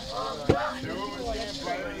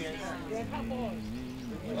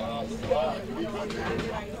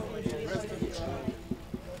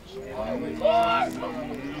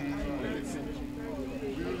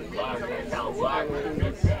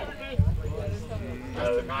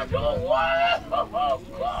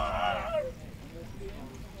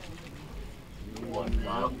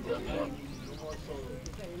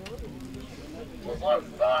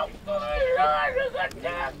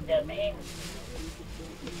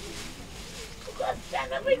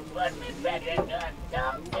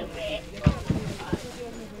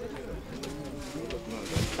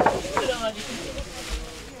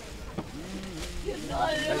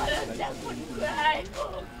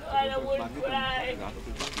 I would cry.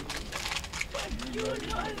 But you don't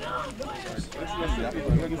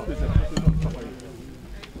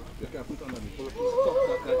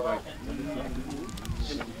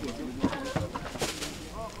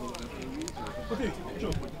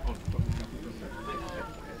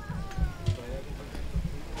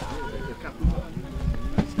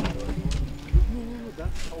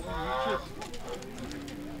That's how we reach it.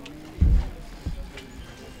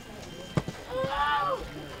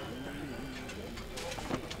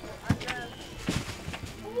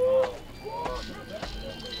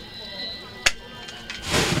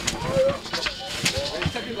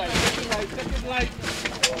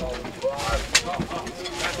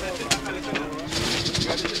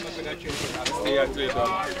 Stay at 3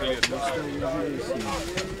 o'clock.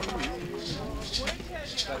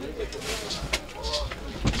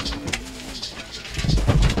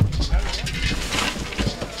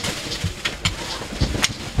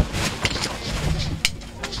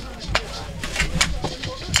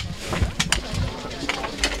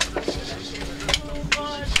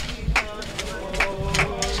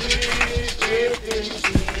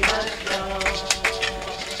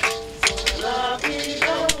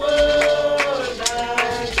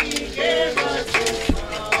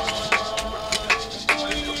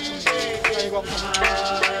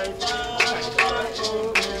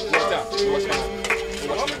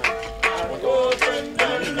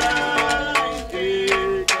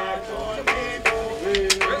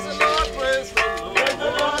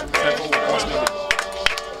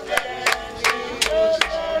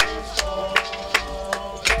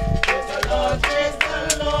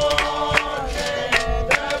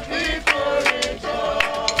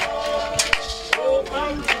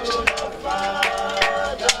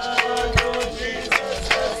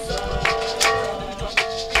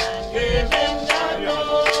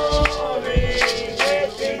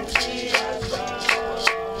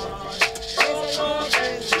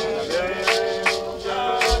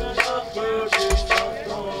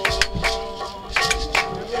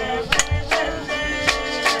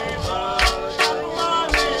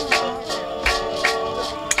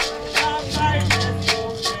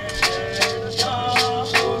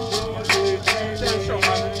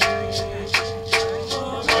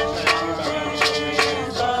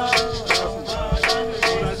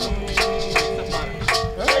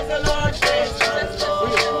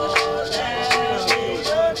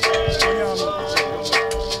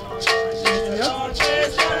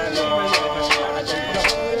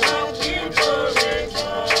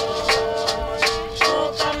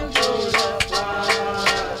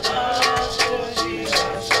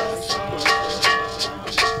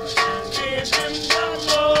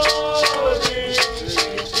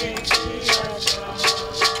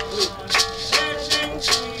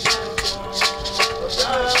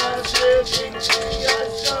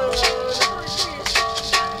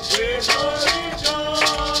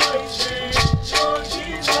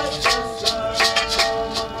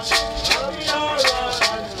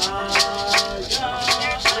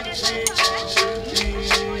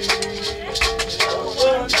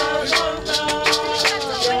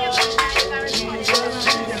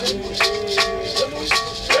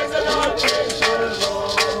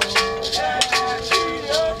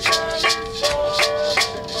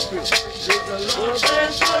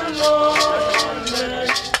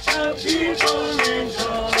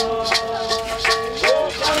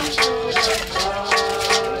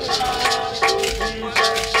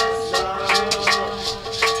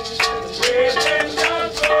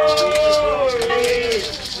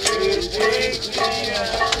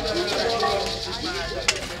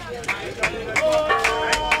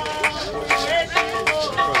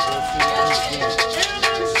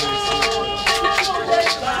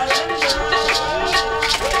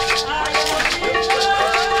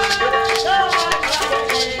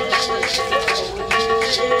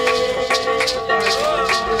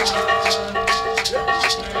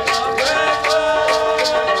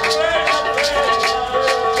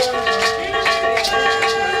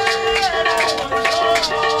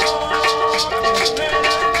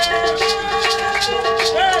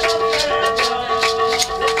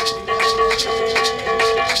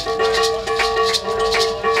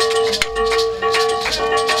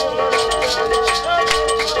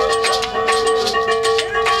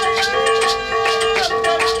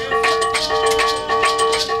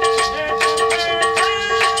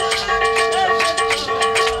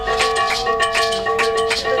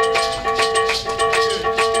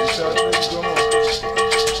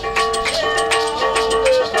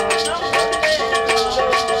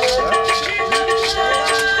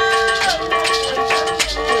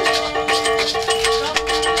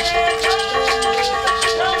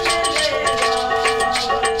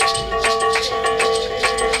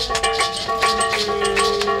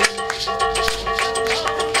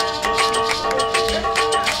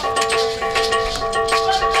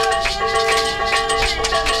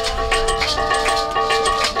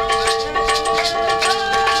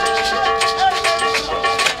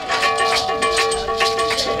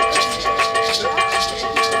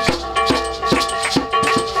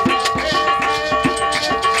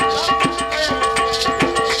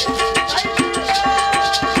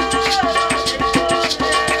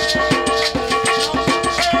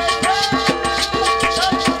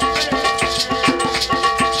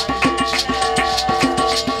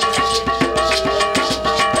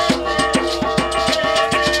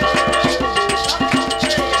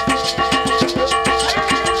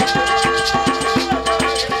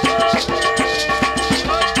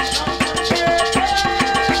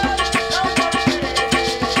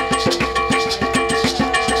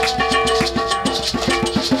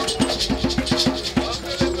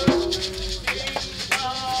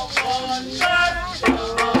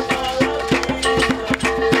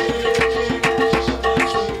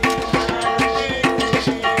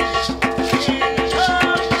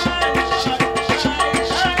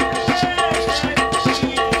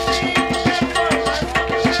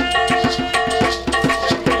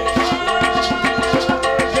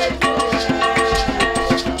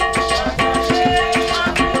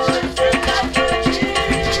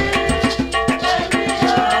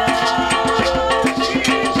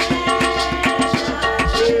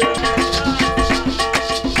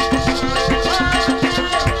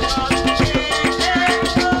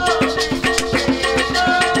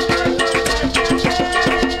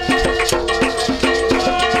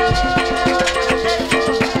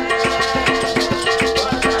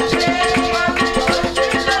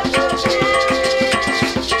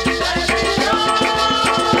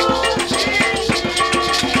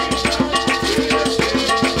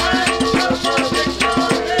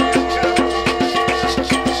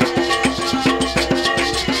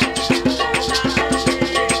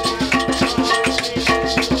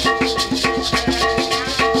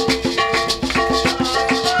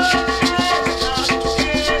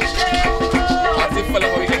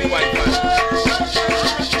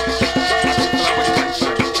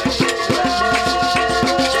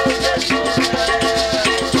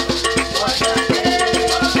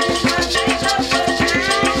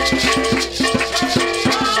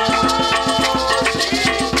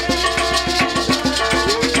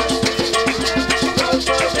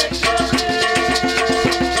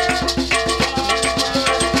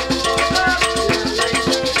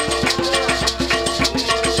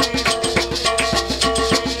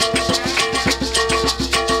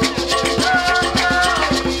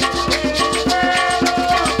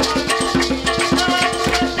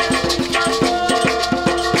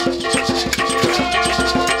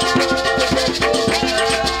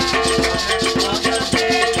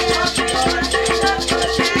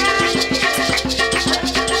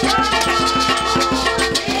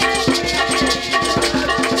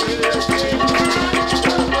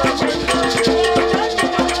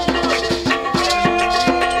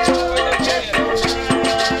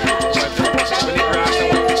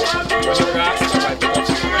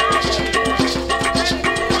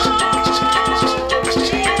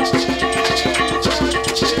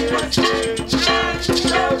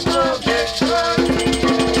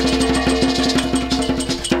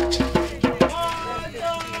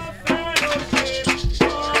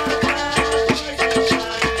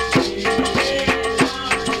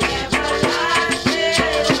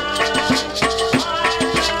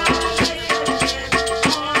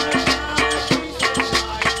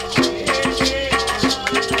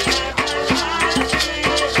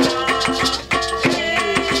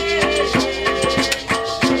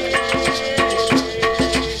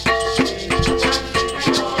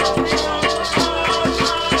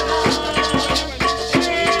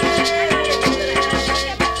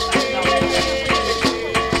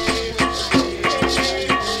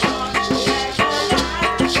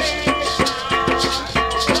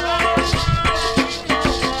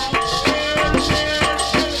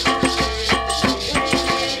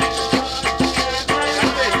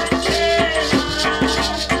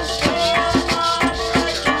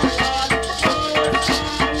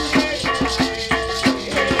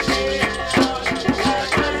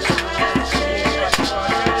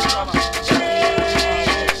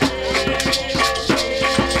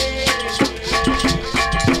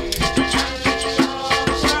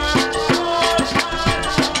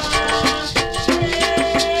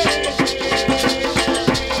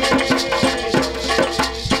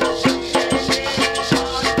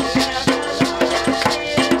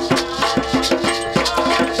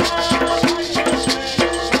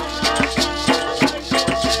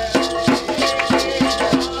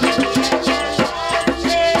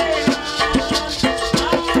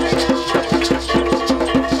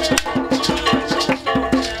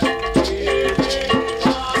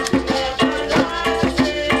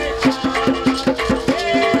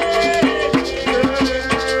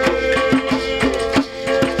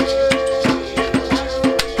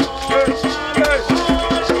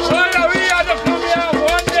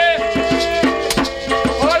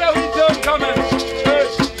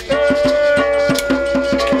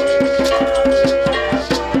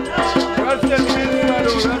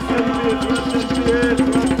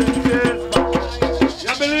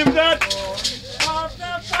 You believe that?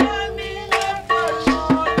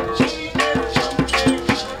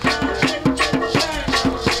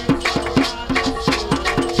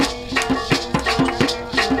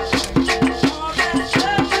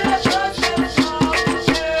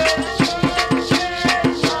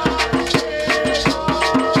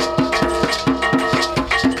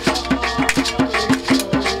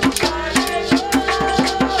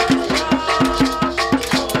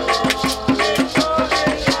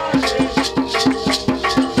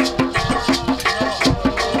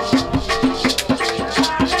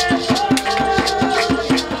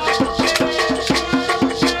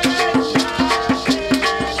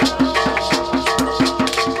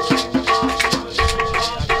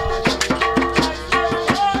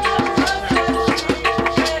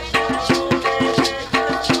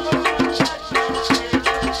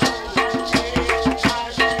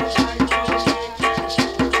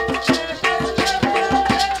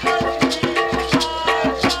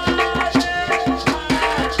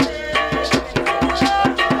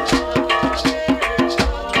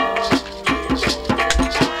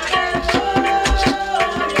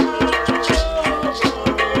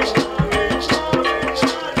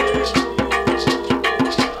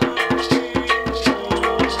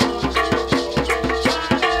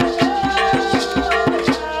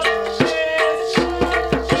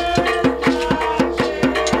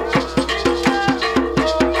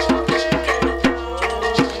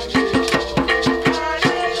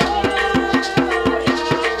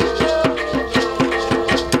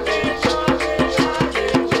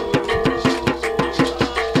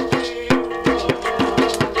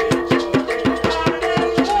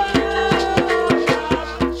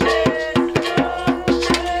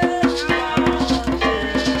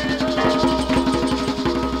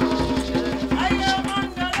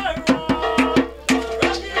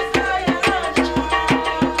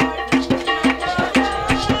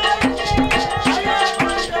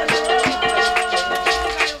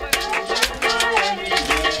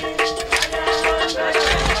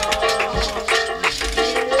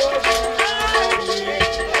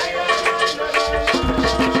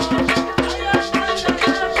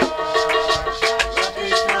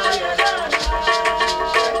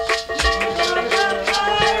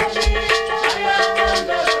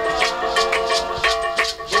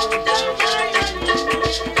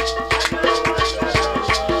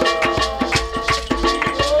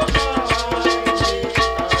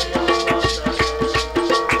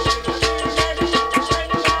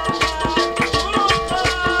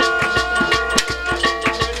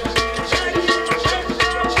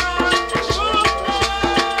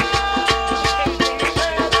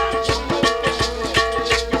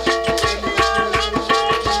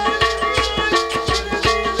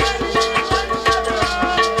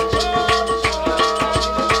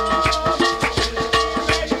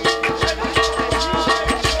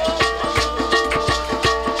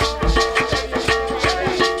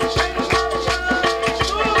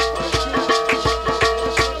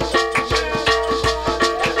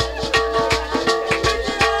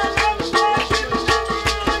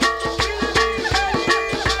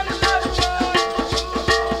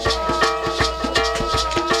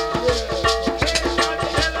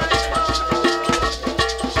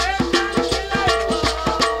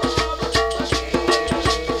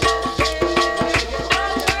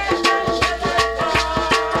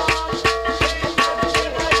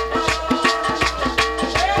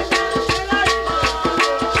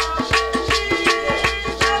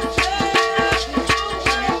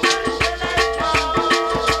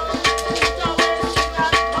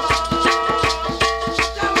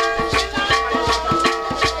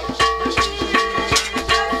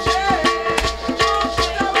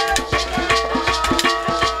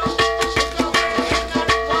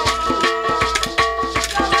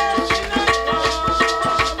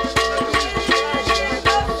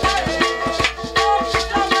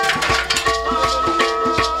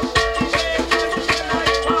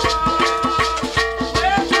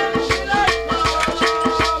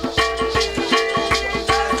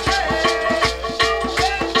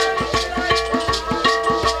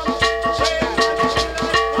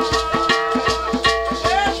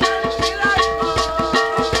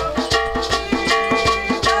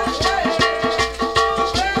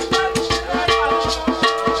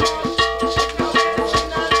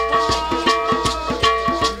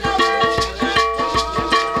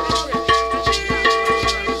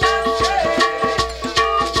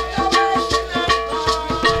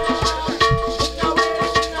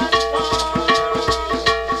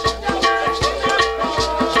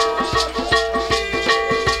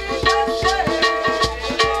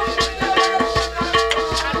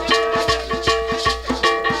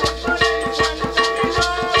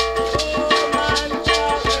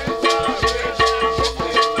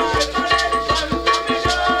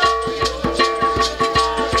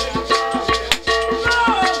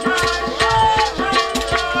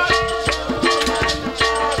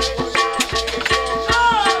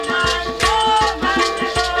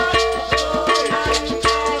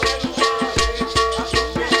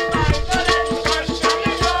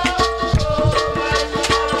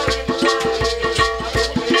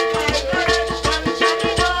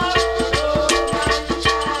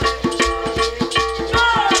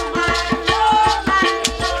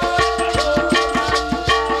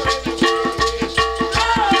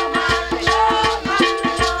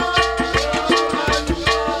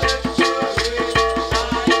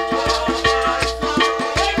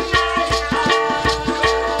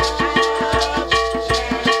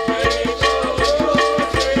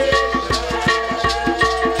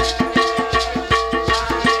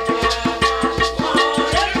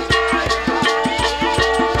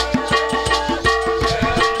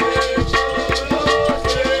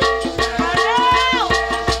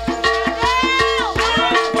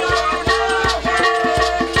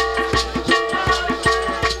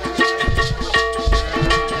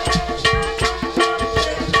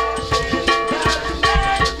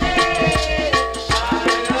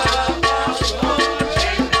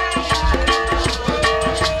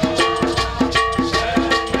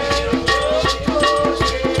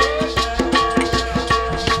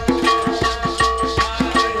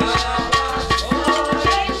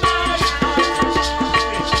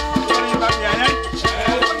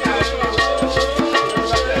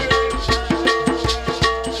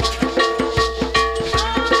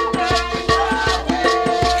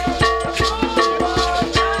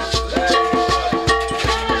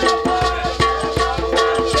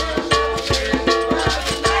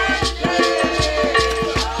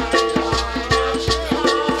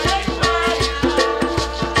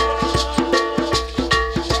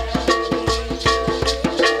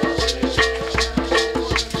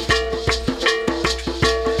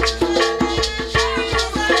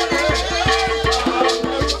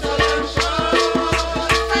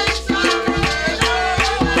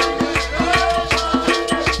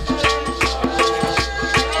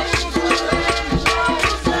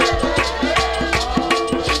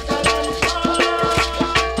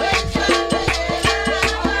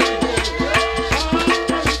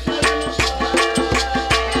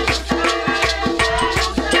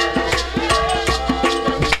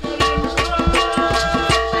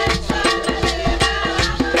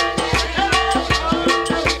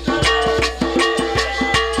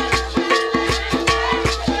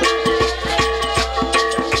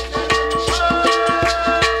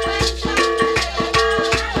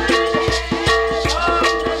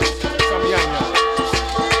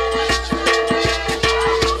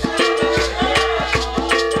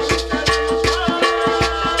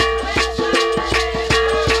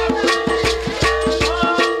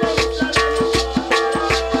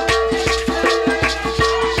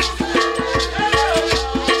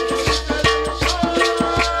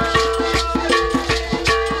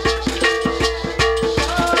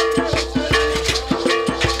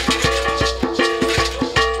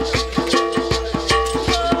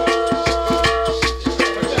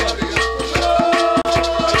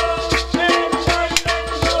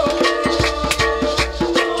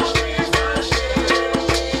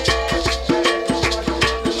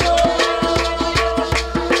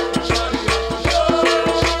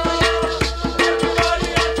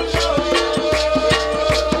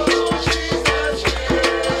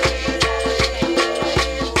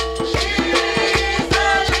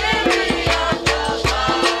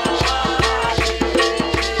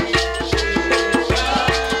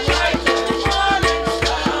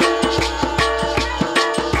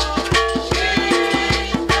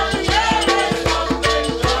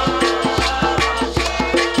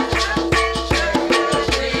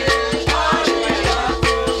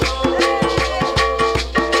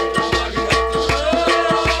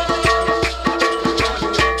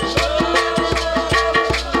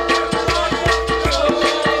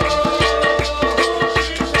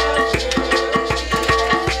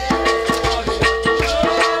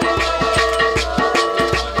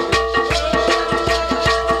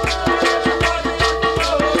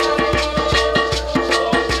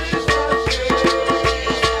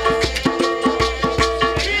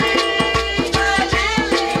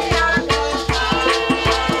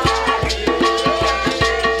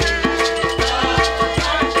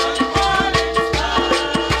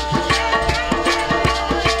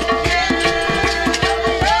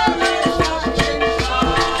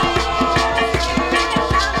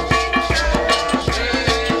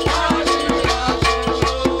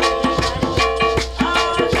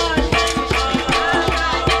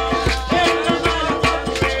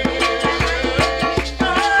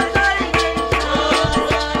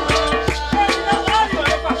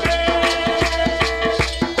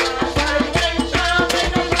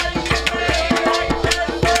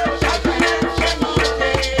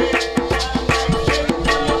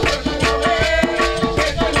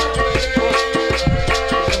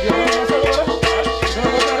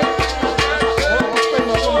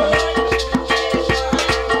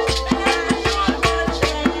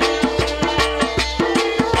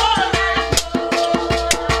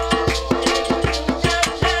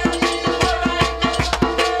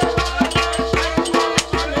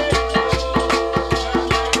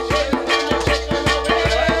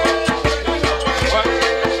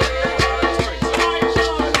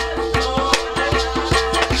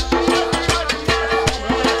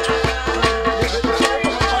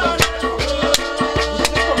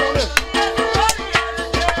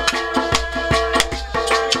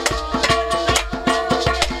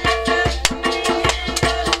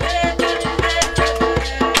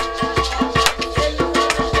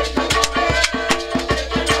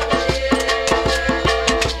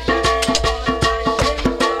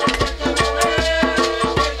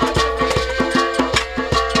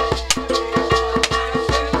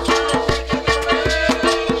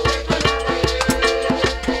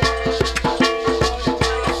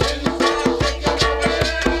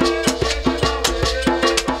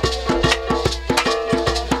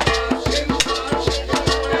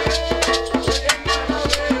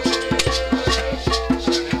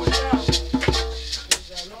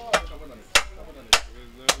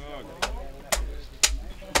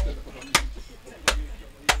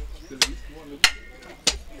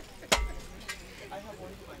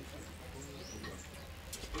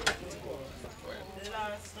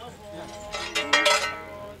 Last of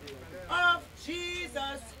all of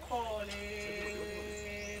Jesus calling,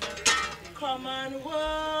 come and work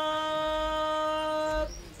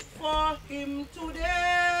for him today.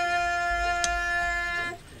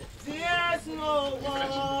 There's no one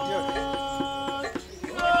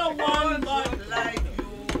but like you.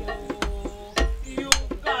 You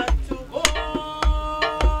got to go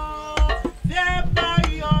there by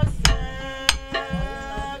yourself.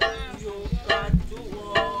 You got to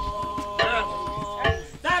walk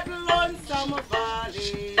that lonesome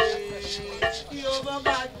valley. You've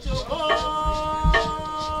got to go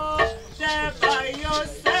there by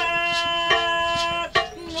yourself.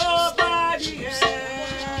 Nobody else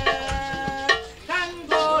can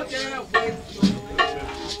go there with you.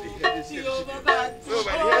 You've got to go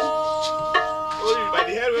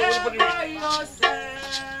there by yourself.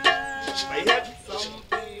 Some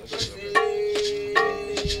people say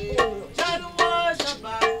John was a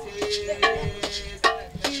Baptist.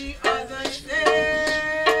 The others say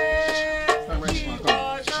he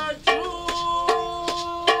was a Jew.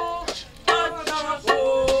 But the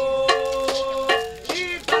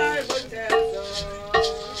Bible tells us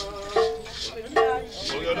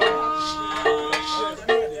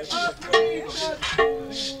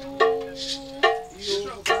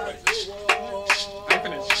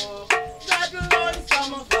that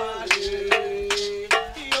lonesome valley.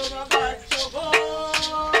 You've got to go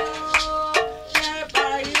there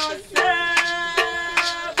by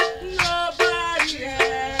yourself. Nobody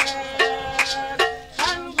else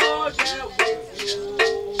can go there with you.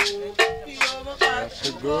 You've got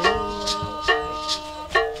to go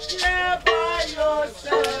there by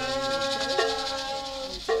yourself.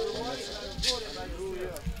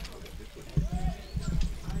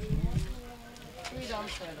 Freedom,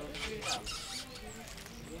 Fredo, freedom.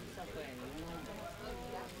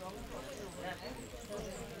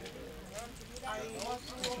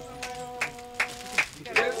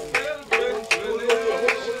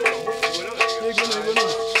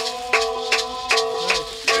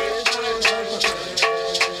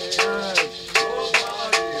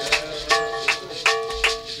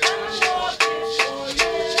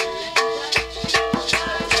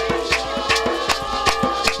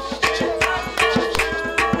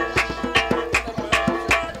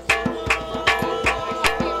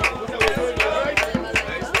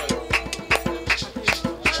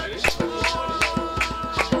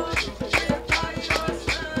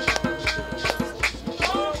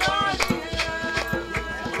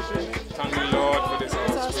 Thank you, Lord, for this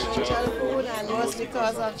Spiritual food, and was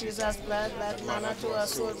because of Jesus' blood that manna to our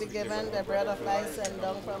soul be given, the bread of life sent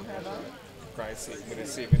down from heaven. Christ's sake, may the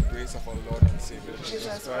saving grace of our Lord and Savior Jesus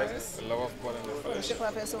Jesus Christ, Christ, the love of God and the worship fellowship,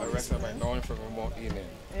 of His the Holy rest of my Spirit. now and forevermore. Amen.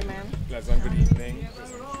 Amen. Pleasant good evening.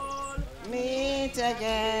 Meet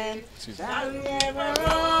again. Excuse me. Shall we ever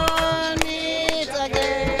all meet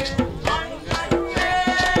again?